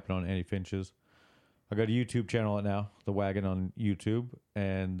of work happening on Andy Finch's. I got a YouTube channel now, The Wagon on YouTube,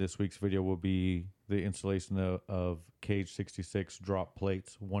 and this week's video will be the installation of Cage 66 drop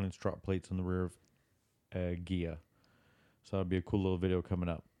plates, 1-inch drop plates in the rear of Gia. So that'll be a cool little video coming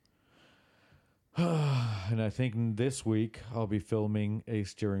up. And I think this week I'll be filming a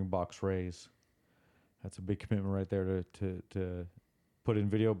steering box raise. That's a big commitment right there to put in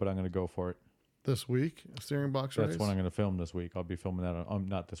video, but I'm going to go for it. This week, a steering box raise? That's what I'm going to film this week. I'll be filming that on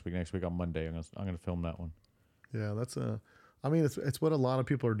not this week, next week on Monday. I'm going to film that one. Yeah, it's what a lot of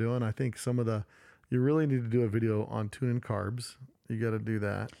people are doing. I think you really need to do a video on tuning carbs. You got to do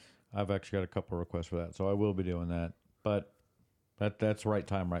that. I've actually got a couple of requests for that, so I will be doing that. But that's right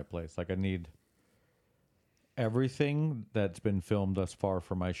time, right place. Like I need, everything that's been filmed thus far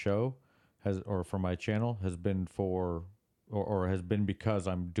for my show or for my channel has been or has been because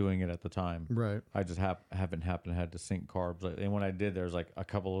I'm doing it at the time. Right. I just haven't happened to had to sync carbs. And when I did, there's like a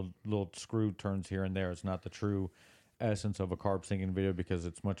couple of little screw turns here and there. It's not the true essence of a carb syncing video because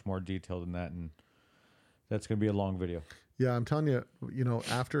it's much more detailed than that. And that's going to be a long video. Yeah, I'm telling you,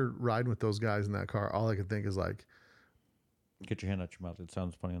 after riding with those guys in that car, all I could think is like, get your hand out your mouth. It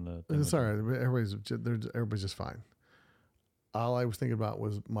sounds funny on the thing. It's all right. Everybody's just fine. All I was thinking about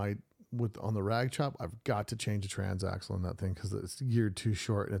was on the rag chop, I've got to change the transaxle in that thing because it's geared too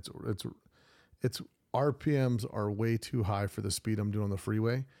short. It's RPMs are way too high for the speed I'm doing on the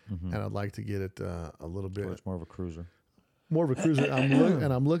freeway, and I'd like to get it a little bit. So it's more of a cruiser. More of a cruiser.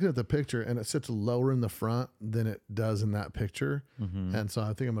 I'm looking at the picture, and it sits lower in the front than it does in that picture, and so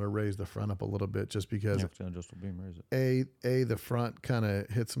I think I'm going to raise the front up a little bit just because. Adjustable beam, raise it. The front kind of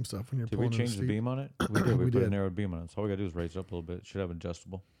hits some stuff when you're pulling. Did we change the beam on it? We did. We put a narrowed beam on it. So all we got to do is raise it up a little bit. It should have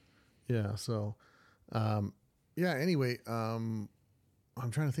adjustable. Yeah. So, Anyway, I'm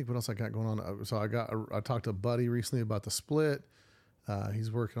trying to think what else I got going on. So I talked to Buddy recently about the split.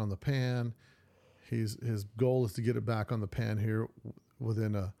 He's working on the pan. His goal is to get it back on the pan here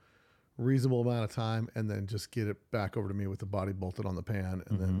within a reasonable amount of time, and then just get it back over to me with the body bolted on the pan,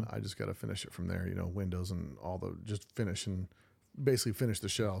 and then I just got to finish it from there. Windows and just finish the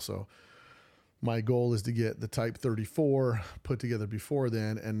shell. So my goal is to get the Type 34 put together before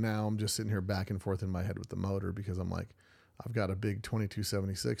then, and now I'm just sitting here back and forth in my head with the motor because I'm like, I've got a big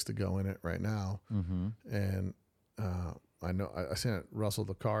 2276 to go in it right now, and I know I sent Russell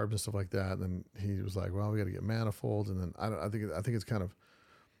the carbs and stuff like that. And then he was like, "Well, we got to get manifolds." And then I think it's kind of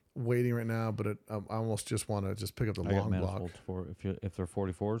waiting right now. But I almost just want to just pick up the long block. For if they're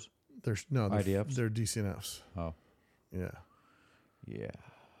 44s. They're IDFs. They're DCNFs. Oh, yeah.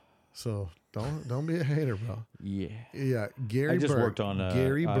 So don't be a hater, bro. Yeah. Gary. I just Berg, worked on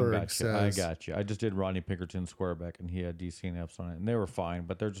Gary Berg says. I got you. I just did Rodney Pinkerton squareback, and he had DCNFs on it, and they were fine,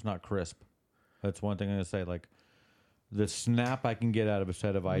 but they're just not crisp. That's one thing I'm gonna say. Like, the snap I can get out of a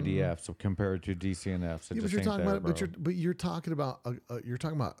set of IDFs compared to DCNFs. But you're talking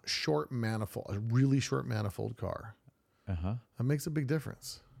about short manifold, a really short manifold car. That makes a big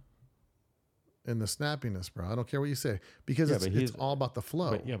difference in the snappiness, bro. I don't care what you say because it's all about the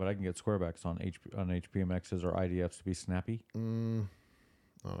flow. But I can get squarebacks on HPMXs or IDFs to be snappy. I don't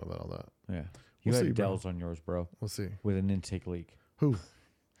know about all that. Yeah, you had Dells on yours, bro. We'll see with an intake leak. Who?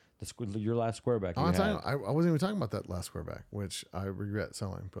 Your last squareback. I wasn't even talking about that last squareback, which I regret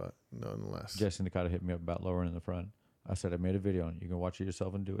selling, but nonetheless. Jesse Nakata hit me up about lowering in the front. I said I made a video on it. You can watch it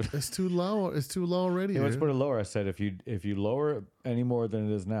yourself and do it. It's too low. It's too low already. Let's put it lower. I said if you lower it any more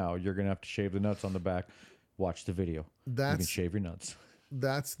than it is now, you're gonna have to shave the nuts on the back. Watch the video. You can shave your nuts.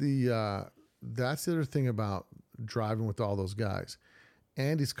 That's the other thing about driving with all those guys.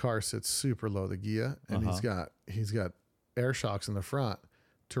 Andy's car sits super low, the Ghia, and he's got air shocks in the front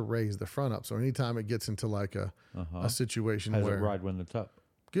to raise the front up. So anytime it gets into like a situation where it ride when it's up.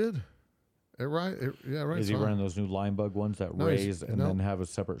 Good. Right. Is he running those new Line Bug ones that raise and then have a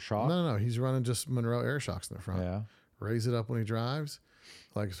separate shock? No. He's running just Monroe air shocks in the front. Yeah. Raise it up when he drives,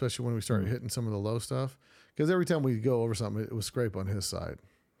 like especially when we start hitting some of the low stuff. Because every time we go over something, it was scrape on his side.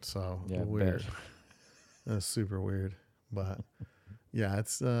 So weird. That's super weird. But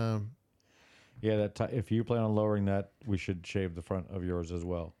it's if you plan on lowering that, we should shave the front of yours as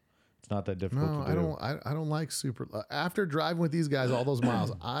well. It's not that difficult to do. I don't like super. After driving with these guys all those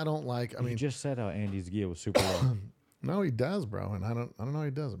miles, I don't like. You just said how Andy's Ghia was super low. No, he does, bro, and I don't know how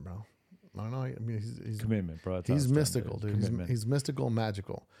he does it, bro. I don't know. I mean, he's commitment, bro. He's mystical, dude. He's mystical, and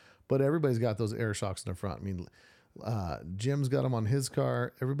magical. But everybody's got those air shocks in the front. I mean, Jim's got them on his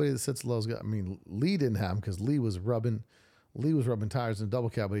car. Everybody that sits low's got. I mean, Lee didn't have them because Lee was rubbing tires in a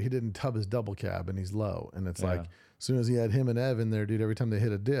double cab, but he didn't tub his double cab, and he's low. And it's like, as soon as he had him and Ev in there, dude, every time they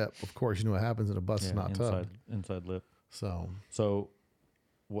hit a dip, of course, you know what happens in a bus is not tubbed. Inside lip. So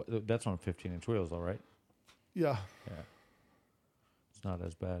that's on 15-inch wheels, though, right? Yeah. It's not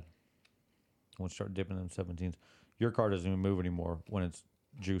as bad. Once you start dipping them 17s, your car doesn't even move anymore when it's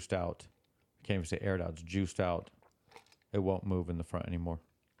juiced out. I can't even say aired out. It's juiced out. It won't move in the front anymore.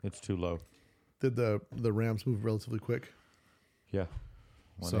 It's too low. Did the Rams move relatively quick? Yeah.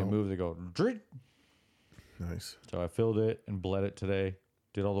 When they move, they go, Drit! Nice. So I filled it and bled it today.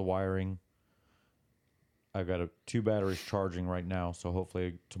 Did all the wiring. I've got 2 batteries charging right now, so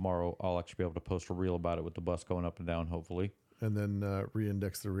hopefully tomorrow I'll actually be able to post a reel about it with the bus going up and down, hopefully. And then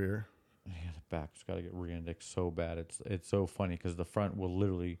re-index the rear. Yeah, the back's got to get re-indexed so bad. It's so funny because the front will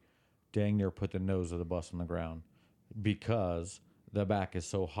literally dang near put the nose of the bus on the ground because the back is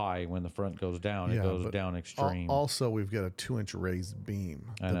so high when the front goes down, it goes down extreme. Also, we've got a 2-inch raised beam.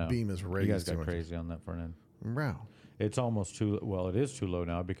 The beam is raised. You guys got crazy on that front end. Wow. It's almost too well. It is too low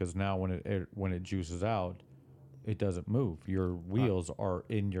now because now when it juices out, it doesn't move. Your wheels are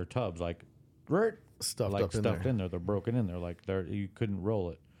in your tubs, like stuffed in there. They're broken in there, like you couldn't roll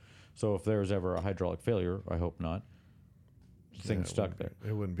it. So if there's ever a hydraulic failure, I hope not. Things stuck there.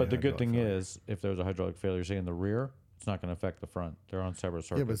 It wouldn't be. But the good thing is, if there's a hydraulic failure, say in the rear, it's not going to affect the front. They're on separate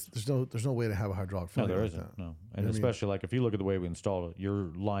circuits. Yeah, but there's no way to have a hydraulic failure. No, there isn't. No, and especially like if you look at the way we installed it,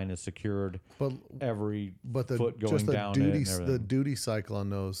 your line is secured. But every foot going down the duty cycle on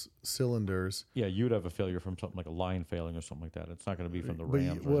those cylinders. Yeah, you'd have a failure from something like a line failing or something like that. It's not going to be from the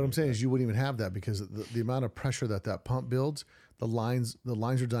rams. What I'm saying is, you wouldn't even have that because the amount of pressure that pump builds, the lines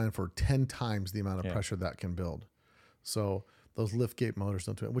are designed for 10 times the amount of pressure that can build. So those lift gate motors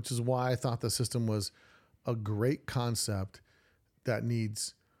don't do it, which is why I thought the system was a great concept that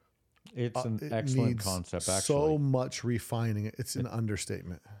needs. It's an excellent concept. Actually, so much refining. It's an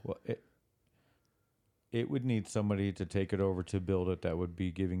understatement. Well, it would need somebody to take it over to build it that would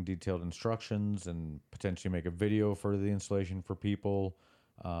be giving detailed instructions and potentially make a video for the installation for people.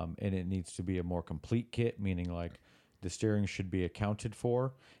 And it needs to be a more complete kit, meaning like the steering should be accounted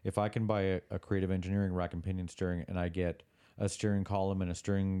for. If I can buy a Creative Engineering rack and pinion steering and I get a steering column and a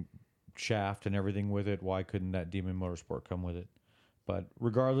steering shaft and everything with it, why couldn't that Demon Motorsport come with it? But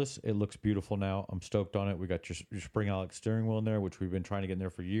regardless, it looks beautiful now. I'm stoked on it. We got your Spring Alex steering wheel in there, which we've been trying to get in there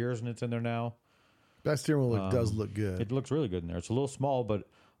for years, and it's in there now. That steering wheel does look good. It looks really good in there. It's a little small, but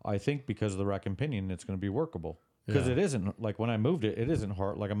I think because of the rack and pinion, it's going to be workable. Because it isn't like when I moved it, it isn't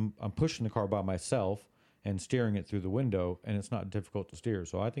hard. Like I'm pushing the car by myself and steering it through the window, and it's not difficult to steer.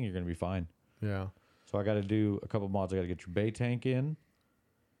 So I think you're going to be fine. Yeah. So I got to do a couple mods. I got to get your bay tank in.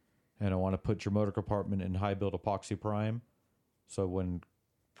 And I want to put your motor compartment in high build epoxy prime. So when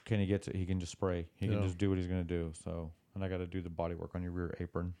Kenny gets it, he can just spray. He can just do what he's going to do. So, and I got to do the body work on your rear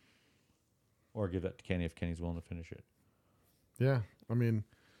apron. Or give that to Kenny if Kenny's willing to finish it. Yeah. I mean,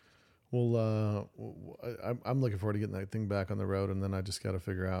 well, I'm looking forward to getting that thing back on the road. And then I just got to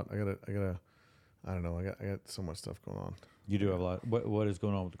figure out, I don't know. I got so much stuff going on. You do have a lot. What is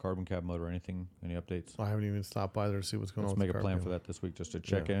going on with the carbon cab motor? Anything? Any updates? I haven't even stopped by there to see what's going on. Let's make a plan for that this week, just to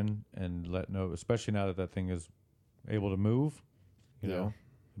check in and let know. Especially now that thing is able to move. You know,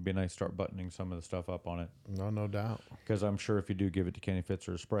 it'd be nice to start buttoning some of the stuff up on it. No doubt. Because I'm sure if you do give it to Kenny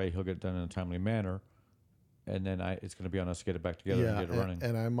Fitzer a spray, he'll get it done in a timely manner, and then it's going to be on us to get it back together and get it running.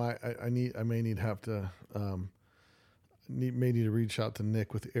 And I may need to reach out to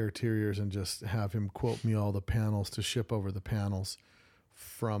Nick with Airteriors and just have him quote me all the panels to ship over the panels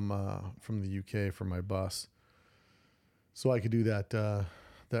from the UK for my bus, so I could do that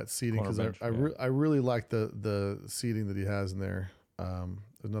seating because I really like the seating that he has in there.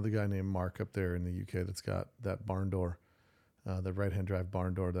 There's another guy named Mark up there in the UK that's got that barn door, the right-hand drive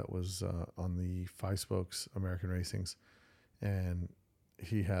barn door that was on the 5-spokes American Racings, and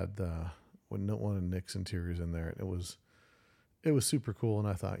he had one of Nick's interiors in there. It was super cool, and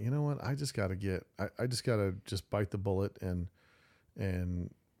I thought, you know what? I just got to just bite the bullet and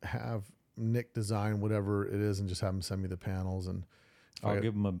have Nick design whatever it is, and just have him send me the panels. And I'll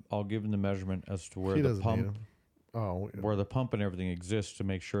give him the measurement as to where the pump, where the pump and everything exists to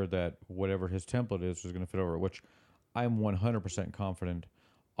make sure that whatever his template is going to fit over it. Which I'm 100% confident.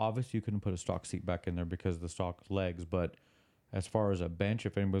 Obviously, you couldn't put a stock seat back in there because of the stock legs, but as far as a bench,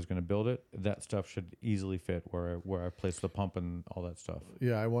 if anybody's going to build it, that stuff should easily fit where I place the pump and all that stuff.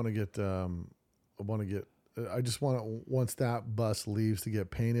 Yeah, I just want it, once that bus leaves to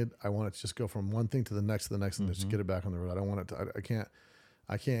get painted, I want it to just go from one thing to the next and just get it back on the road. I don't want it to,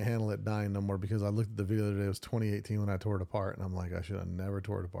 I can't handle it dying no more, because I looked at the video the other day. It was 2018 when I tore it apart, and I'm like, I should have never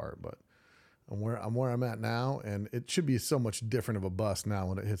tore it apart, but I'm where I'm at now, and it should be so much different of a bus now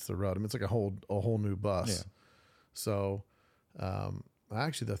when it hits the road. I mean, it's like a whole new bus. Yeah. So,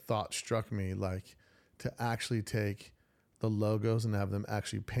 actually the thought struck me, like, to actually take the logos and have them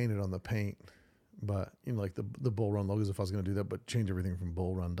actually painted on the paint, but you know, like the Bull Run logos, if I was going to do that, but change everything from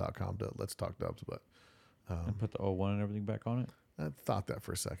bullrun.com to Let's Talk Dubs. But and put the 01 and everything back on it. I thought that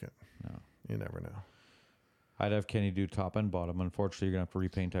for a second. No, you never know. I'd have Kenny do top and bottom. Unfortunately, you're gonna have to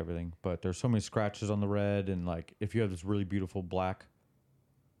repaint everything, but there's so many scratches on the red, and like if you have this really beautiful black,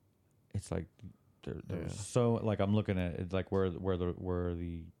 it's like there's so, like, I'm looking at it, like where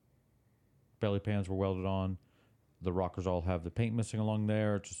the belly pans were welded on, the rockers all have the paint missing along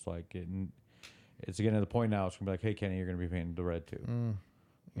there. It's just like it's getting to the point now. It's gonna be like, hey Kenny, you're gonna be painting the red too.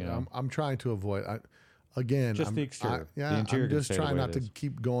 You know, I'm trying to avoid. Again, just the exterior. The interior, I'm just trying not to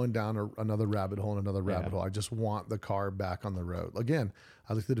keep going down another rabbit hole and another rabbit hole. I just want the car back on the road. Again,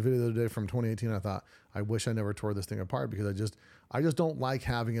 I looked at a video the other day from 2018. And I thought, I wish I never tore this thing apart, because I just don't like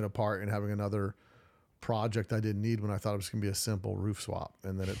having it apart and having another project I didn't need when I thought it was going to be a simple roof swap,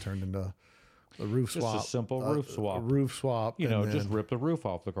 and then it turned into a roof swap. Just a simple roof swap. A roof swap. Just rip the roof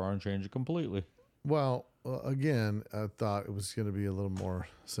off the car and change it completely. Well, again, I thought it was going to be a little more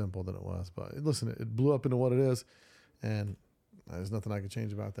simple than it was. But listen, it blew up into what it is, and there's nothing I can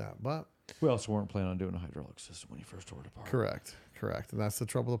change about that. But we also weren't planning on doing a hydraulic system when you first tore it apart. Correct. And that's the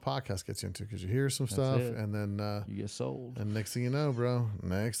trouble the podcast gets you into, because you hear some stuff, and then you get sold. And next thing you know, bro,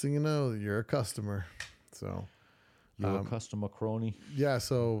 you're a customer. So you're a customer crony. Yeah.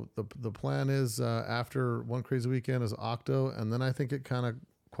 So the plan is after One Crazy Weekend is Octo, and then I think it kind of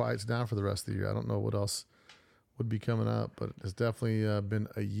quiets down for the rest of the year. I don't know what else would be coming up, but it's definitely been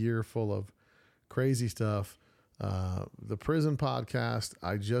a year full of crazy stuff. The prison podcast,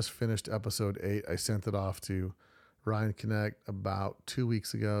 I just finished episode 8. I sent it off to Ryan Connect about 2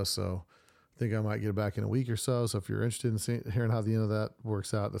 weeks ago, so I think I might get it back in a week or so. So if you're interested in hearing how the end of that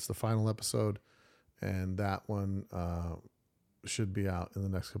works out, that's the final episode, and that one should be out in the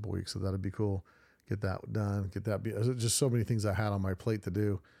next couple of weeks. So that'd be cool. Get that done. Just so many things I had on my plate to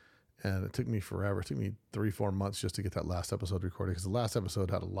do, and it took me forever. It took me 3-4 months just to get that last episode recorded, because the last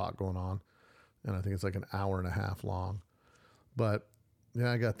episode had a lot going on, and I think it's like an hour and a half long. But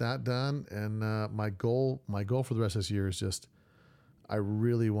yeah, I got that done, and my goal for the rest of this year is just, I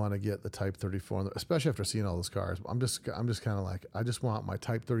really want to get the Type 34, especially after seeing all those cars. I'm just kind of like, I just want my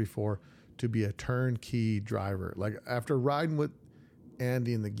Type 34 to be a turnkey driver. Like after riding with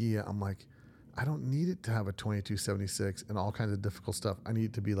Andy in the Ghia, I'm like, I don't need it to have a 2276 and all kinds of difficult stuff. I need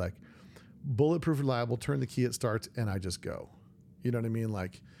it to be like bulletproof, reliable, turn the key, it starts, and I just go. You know what I mean?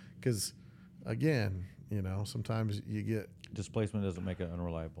 Like, because again, sometimes you get displacement doesn't make it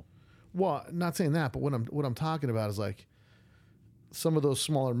unreliable. Well, not saying that, but what I'm talking about is like some of those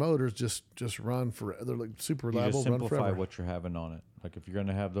smaller motors just run for, they're like super reliable. You just simplify what you're having on it. Like if you're going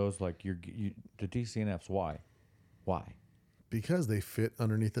to have those, like the DCNFs, why? Because they fit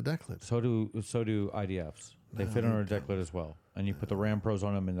underneath the deck lid. So do IDFs. They fit under a deck lid as well. And you put the Ram Pros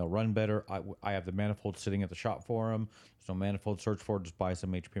on them, and they'll run better. I have the manifold sitting at the shop for them. There's no manifold search for it. Just buy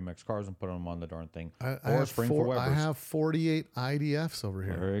some HPMX cars and put them on the darn thing. I have 48 IDFs over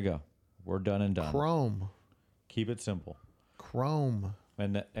here. There you go. We're done and done. Chrome. Keep it simple. Chrome.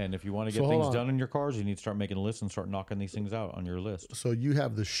 And if you want to get things done in your cars, you need to start making a list and start knocking these things out on your list. So you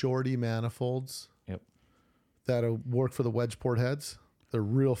have the shorty manifolds. Yep. That'll work for the wedge port heads. They're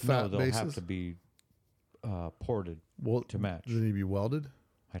real fat bases. No, they'll have to be ported to match. Do they need to be welded?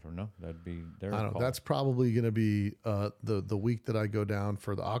 I don't know. That'd be their I don't know. call. That's probably going to be the week that I go down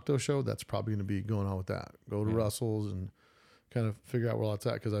for the Octo show. That's probably going to be going on with that. Go to Russell's and kind of figure out where that's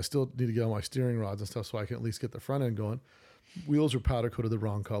at, because I still need to get all my steering rods and stuff so I can at least get the front end going. Wheels are powder coated the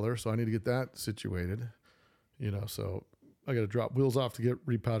wrong color, so I need to get that situated. So I got to drop wheels off to get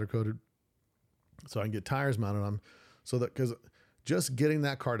repowder coated, so I can get tires mounted on. So that, because just getting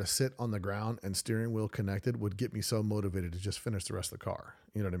that car to sit on the ground and steering wheel connected would get me so motivated to just finish the rest of the car.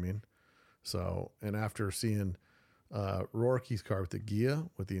 You know what I mean? So, and after seeing Rourke's car with the Ghia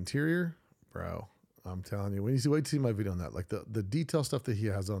with the interior, bro, I'm telling you, wait to see my video on that. Like the detail stuff that he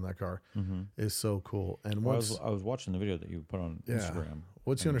has on that car is so cool. And I was watching the video that you put on Instagram.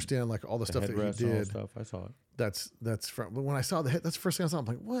 Once you understand like all the stuff that he did, stuff, I saw it. That's from, but when I saw that's the first thing I saw. I'm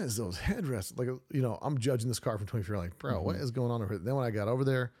like, what is those headrests? Like, I'm judging this car from 24. Like, bro, what is going on over here? Then when I got over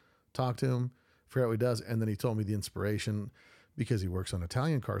there, talked to him, figured out what he does, and then he told me the inspiration, because he works on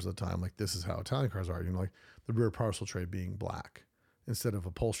Italian cars all the time. Like, this is how Italian cars are. Like the rear parcel tray being black instead of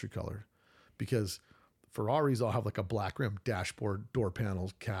upholstery color, because Ferraris all have like a black rim, dashboard, door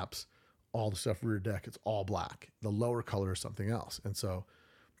panels, caps, all the stuff, rear deck, it's all black. The lower color is something else. And so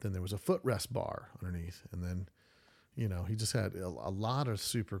then there was a footrest bar underneath. And then, he just had a lot of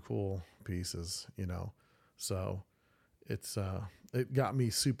super cool pieces, So it's, it got me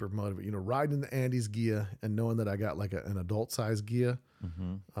super motivated, riding the Andy's Ghia and knowing that I got like an adult size Ghia,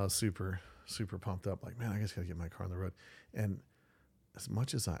 super, super pumped up. Like, man, I just got to get my car on the road. And as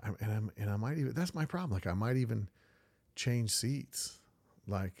much as I might even, that's my problem. Like I might even change seats.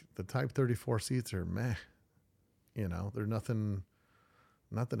 Like the Type 34 seats are meh, they're nothing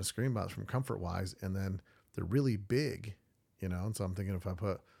to scream about from comfort wise. And then they're really big, and so I'm thinking if I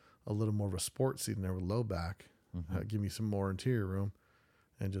put a little more of a sport seat in there with low back, give me some more interior room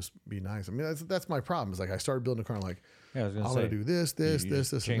and just be nice. I mean, that's my problem. Is like, I started building a car and like, I was going to do this, change and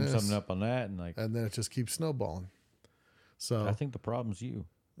this. Something up on that. And then it just keeps snowballing. So I think the problem's you.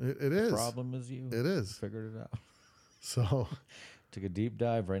 It is. The problem is you. It is. Figured it out. So took a deep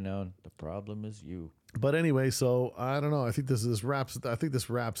dive right now, and the problem is you. But anyway, so I don't know. I think this wraps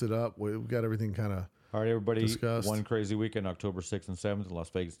it up. We've got everything kind of all right, everybody. discussed. One crazy weekend, October 6th and 7th in Las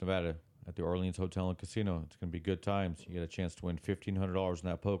Vegas, Nevada, at the Orleans Hotel and Casino. It's going to be good times. You get a chance to win $1,500 in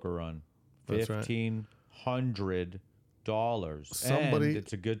that poker run. That's right. $1,500. Somebody, and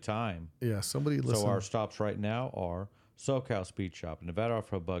it's a good time. Yeah, somebody listen. So our stops right now are SoCal Speed Shop, Nevada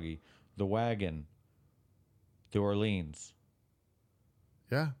Off-Road Buggy, The Wagon, the Orleans.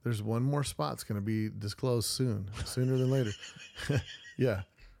 Yeah, there's one more spot's going to be disclosed sooner than later. Yeah,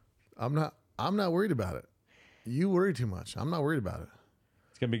 I'm not worried about it. You worry too much. I'm not worried about it.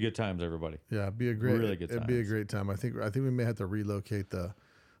 It's gonna be good times, everybody. Yeah, it'd be a great time. I think we may have to relocate the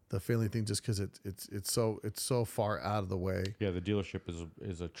family thing just because it's so far out of the way. Yeah, the dealership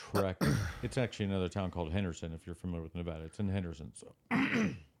is a trek. It's actually another town called Henderson. If you're familiar with Nevada, it's in Henderson. So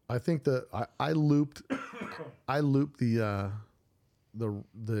I think I looped the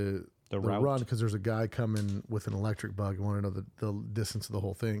run because there's a guy coming with an electric bug. I want to know the distance of the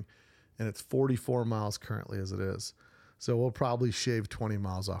whole thing, and it's 44 miles currently as it is. So we'll probably shave 20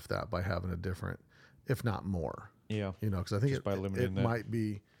 miles off that by having a different, if not more. Yeah, because I think it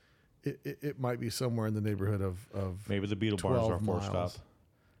might be somewhere in the neighborhood of maybe the Beetle Bar is our fourth stop.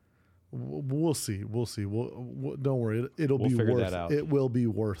 We'll see. We'll don't worry. We'll be figure worth that out. It will be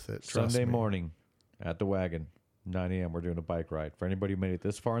worth it. Trust Sunday me. morning at the Wagon, 9 a.m. We're doing a bike ride. For anybody who made it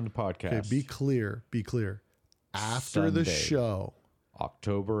this far in the podcast. Okay, be clear. After Sunday, the show.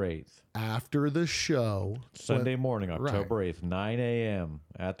 October 8th. After the show. Sunday morning, October 8th, 9 a.m.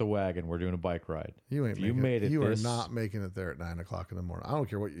 at the Wagon. We're doing a bike ride. You are not making it there at 9 o'clock in the morning. I don't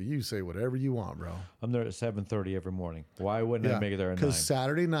care what you say, whatever you want, bro. I'm there at 7:30 every morning. Why wouldn't I make it there at 9? Because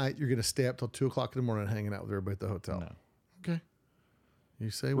Saturday night, you're going to stay up till 2 o'clock in the morning hanging out with everybody at the hotel. No. Okay.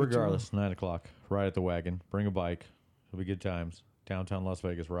 You say what regardless, you want. 9 o'clock, ride at the Wagon. Bring a bike. It'll be good times. Downtown Las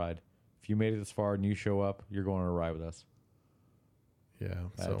Vegas ride. If you made it this far and you show up, you're going on a ride with us. Yeah.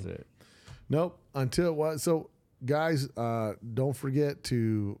 That's it. Nope. Until what? So, guys, don't forget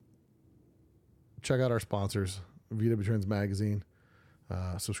to check out our sponsors, VW Trends Magazine.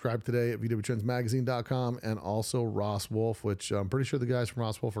 Subscribe today at VWTrendsMagazine.com and also Ross Wolf, which I'm pretty sure the guys from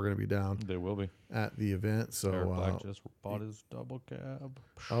Ross Wolf are going to be down. They will be at the event. So Eric Black just bought his double cab.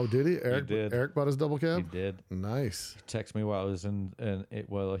 Oh, did he? Eric did. Eric bought his double cab? He did. Nice. He texted me while I was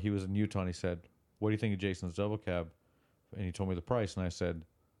he was in Utah, and he said, "What do you think of Jason's double cab?" And he told me the price, and I said,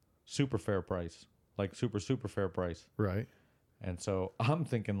 "Super fair price, like super fair price." Right. And so I'm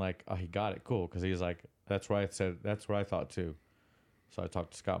thinking like, oh, he got it, cool, because he's like, that's what I thought too. So I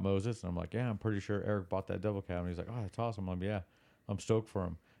talked to Scott Moses, and I'm like, yeah, I'm pretty sure Eric bought that double cab. And he's like, oh, that's awesome. I'm like, yeah, I'm stoked for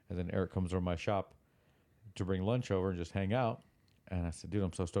him. And then Eric comes over to my shop to bring lunch over and just hang out. And I said, dude,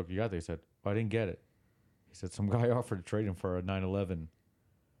 I'm so stoked you got that. He said, oh, I didn't get it. He said, some guy offered to trade him for a 911,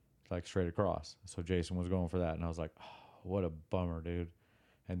 like straight across. So Jason was going for that. And I was like, oh, what a bummer, dude.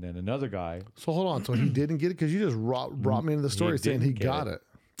 And then another guy. So hold on. So he didn't get it? Because you just brought me into the story saying he got it.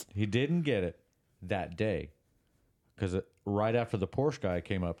 He didn't get it that day. Because right after the Porsche guy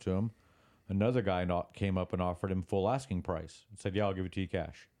came up to him, another guy came up and offered him full asking price and said, yeah, I'll give it to you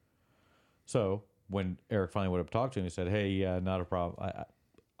cash. So when Eric finally went up to talk to him, he said, hey, yeah, not a problem.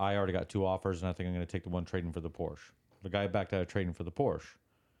 I already got 2 offers, and I think I'm going to take the one trading for the Porsche. The guy backed out of trading for the Porsche.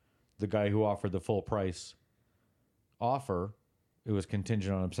 The guy who offered the full price offer, it was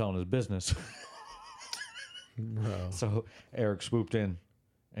contingent on him selling his business. Wow. So Eric swooped in,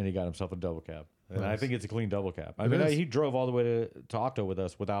 and he got himself a double cab. And I think it's a clean double cab. I mean, he drove all the way to Octo with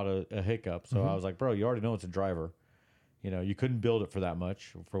us without a hiccup. So I was like, bro, you already know it's a driver. You know, you couldn't build it for that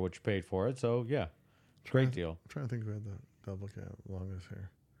much for what you paid for it. So, yeah, great deal. I'm trying to think who had the double cab longest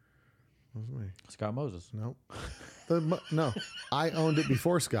here. It was me. Scott Moses. Nope. No, I owned it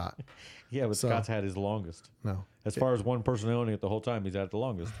before Scott. Yeah, but Scott's had his longest. No. As far as one person owning it the whole time, he's had it the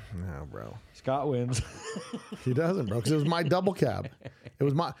longest. No, bro. Scott wins. He doesn't, bro, because it was my double cab. It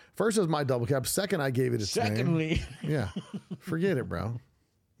was my double cab. Second, I gave it its Secondly. name. Yeah. Forget it, bro.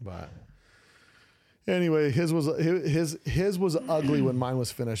 But anyway, his was ugly when mine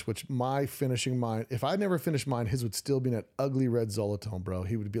was finished, which my finishing mine, if I never finished mine, his would still be in that ugly red Zolatone, bro.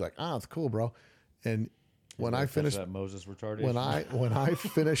 He would be like, it's cool, bro. And when I finished that Moses retardation. when I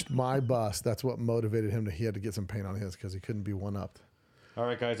finished my bus, that's what motivated him he had to get some paint on his because he couldn't be one-upped. All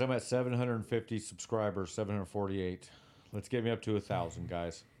right, guys, I'm at 750 subscribers, 748. Let's get me up to 1,000,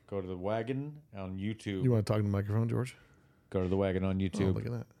 guys. Go to the Wagon on YouTube. You want to talk to the microphone, George? Go to the Wagon on YouTube. Oh, look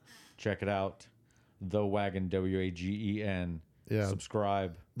at that. Check it out. The Wagon, WAGEN. Yeah.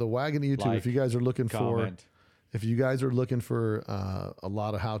 Subscribe. The Wagon YouTube. Like, if you guys are looking comment. if you guys are looking for a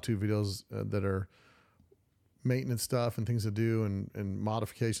lot of how-to videos that are maintenance stuff and things to do and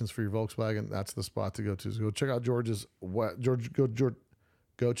modifications for your Volkswagen, that's the spot to go to. So go check out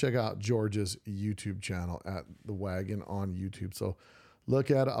go check out George's YouTube channel at The Wagon on YouTube. So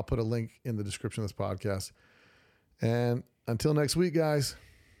look at it. I'll put a link in the description of this podcast. And until next week, guys,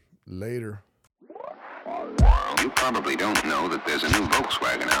 later. You probably don't know that there's a new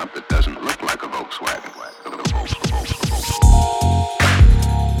Volkswagen out that doesn't look like a Volkswagen.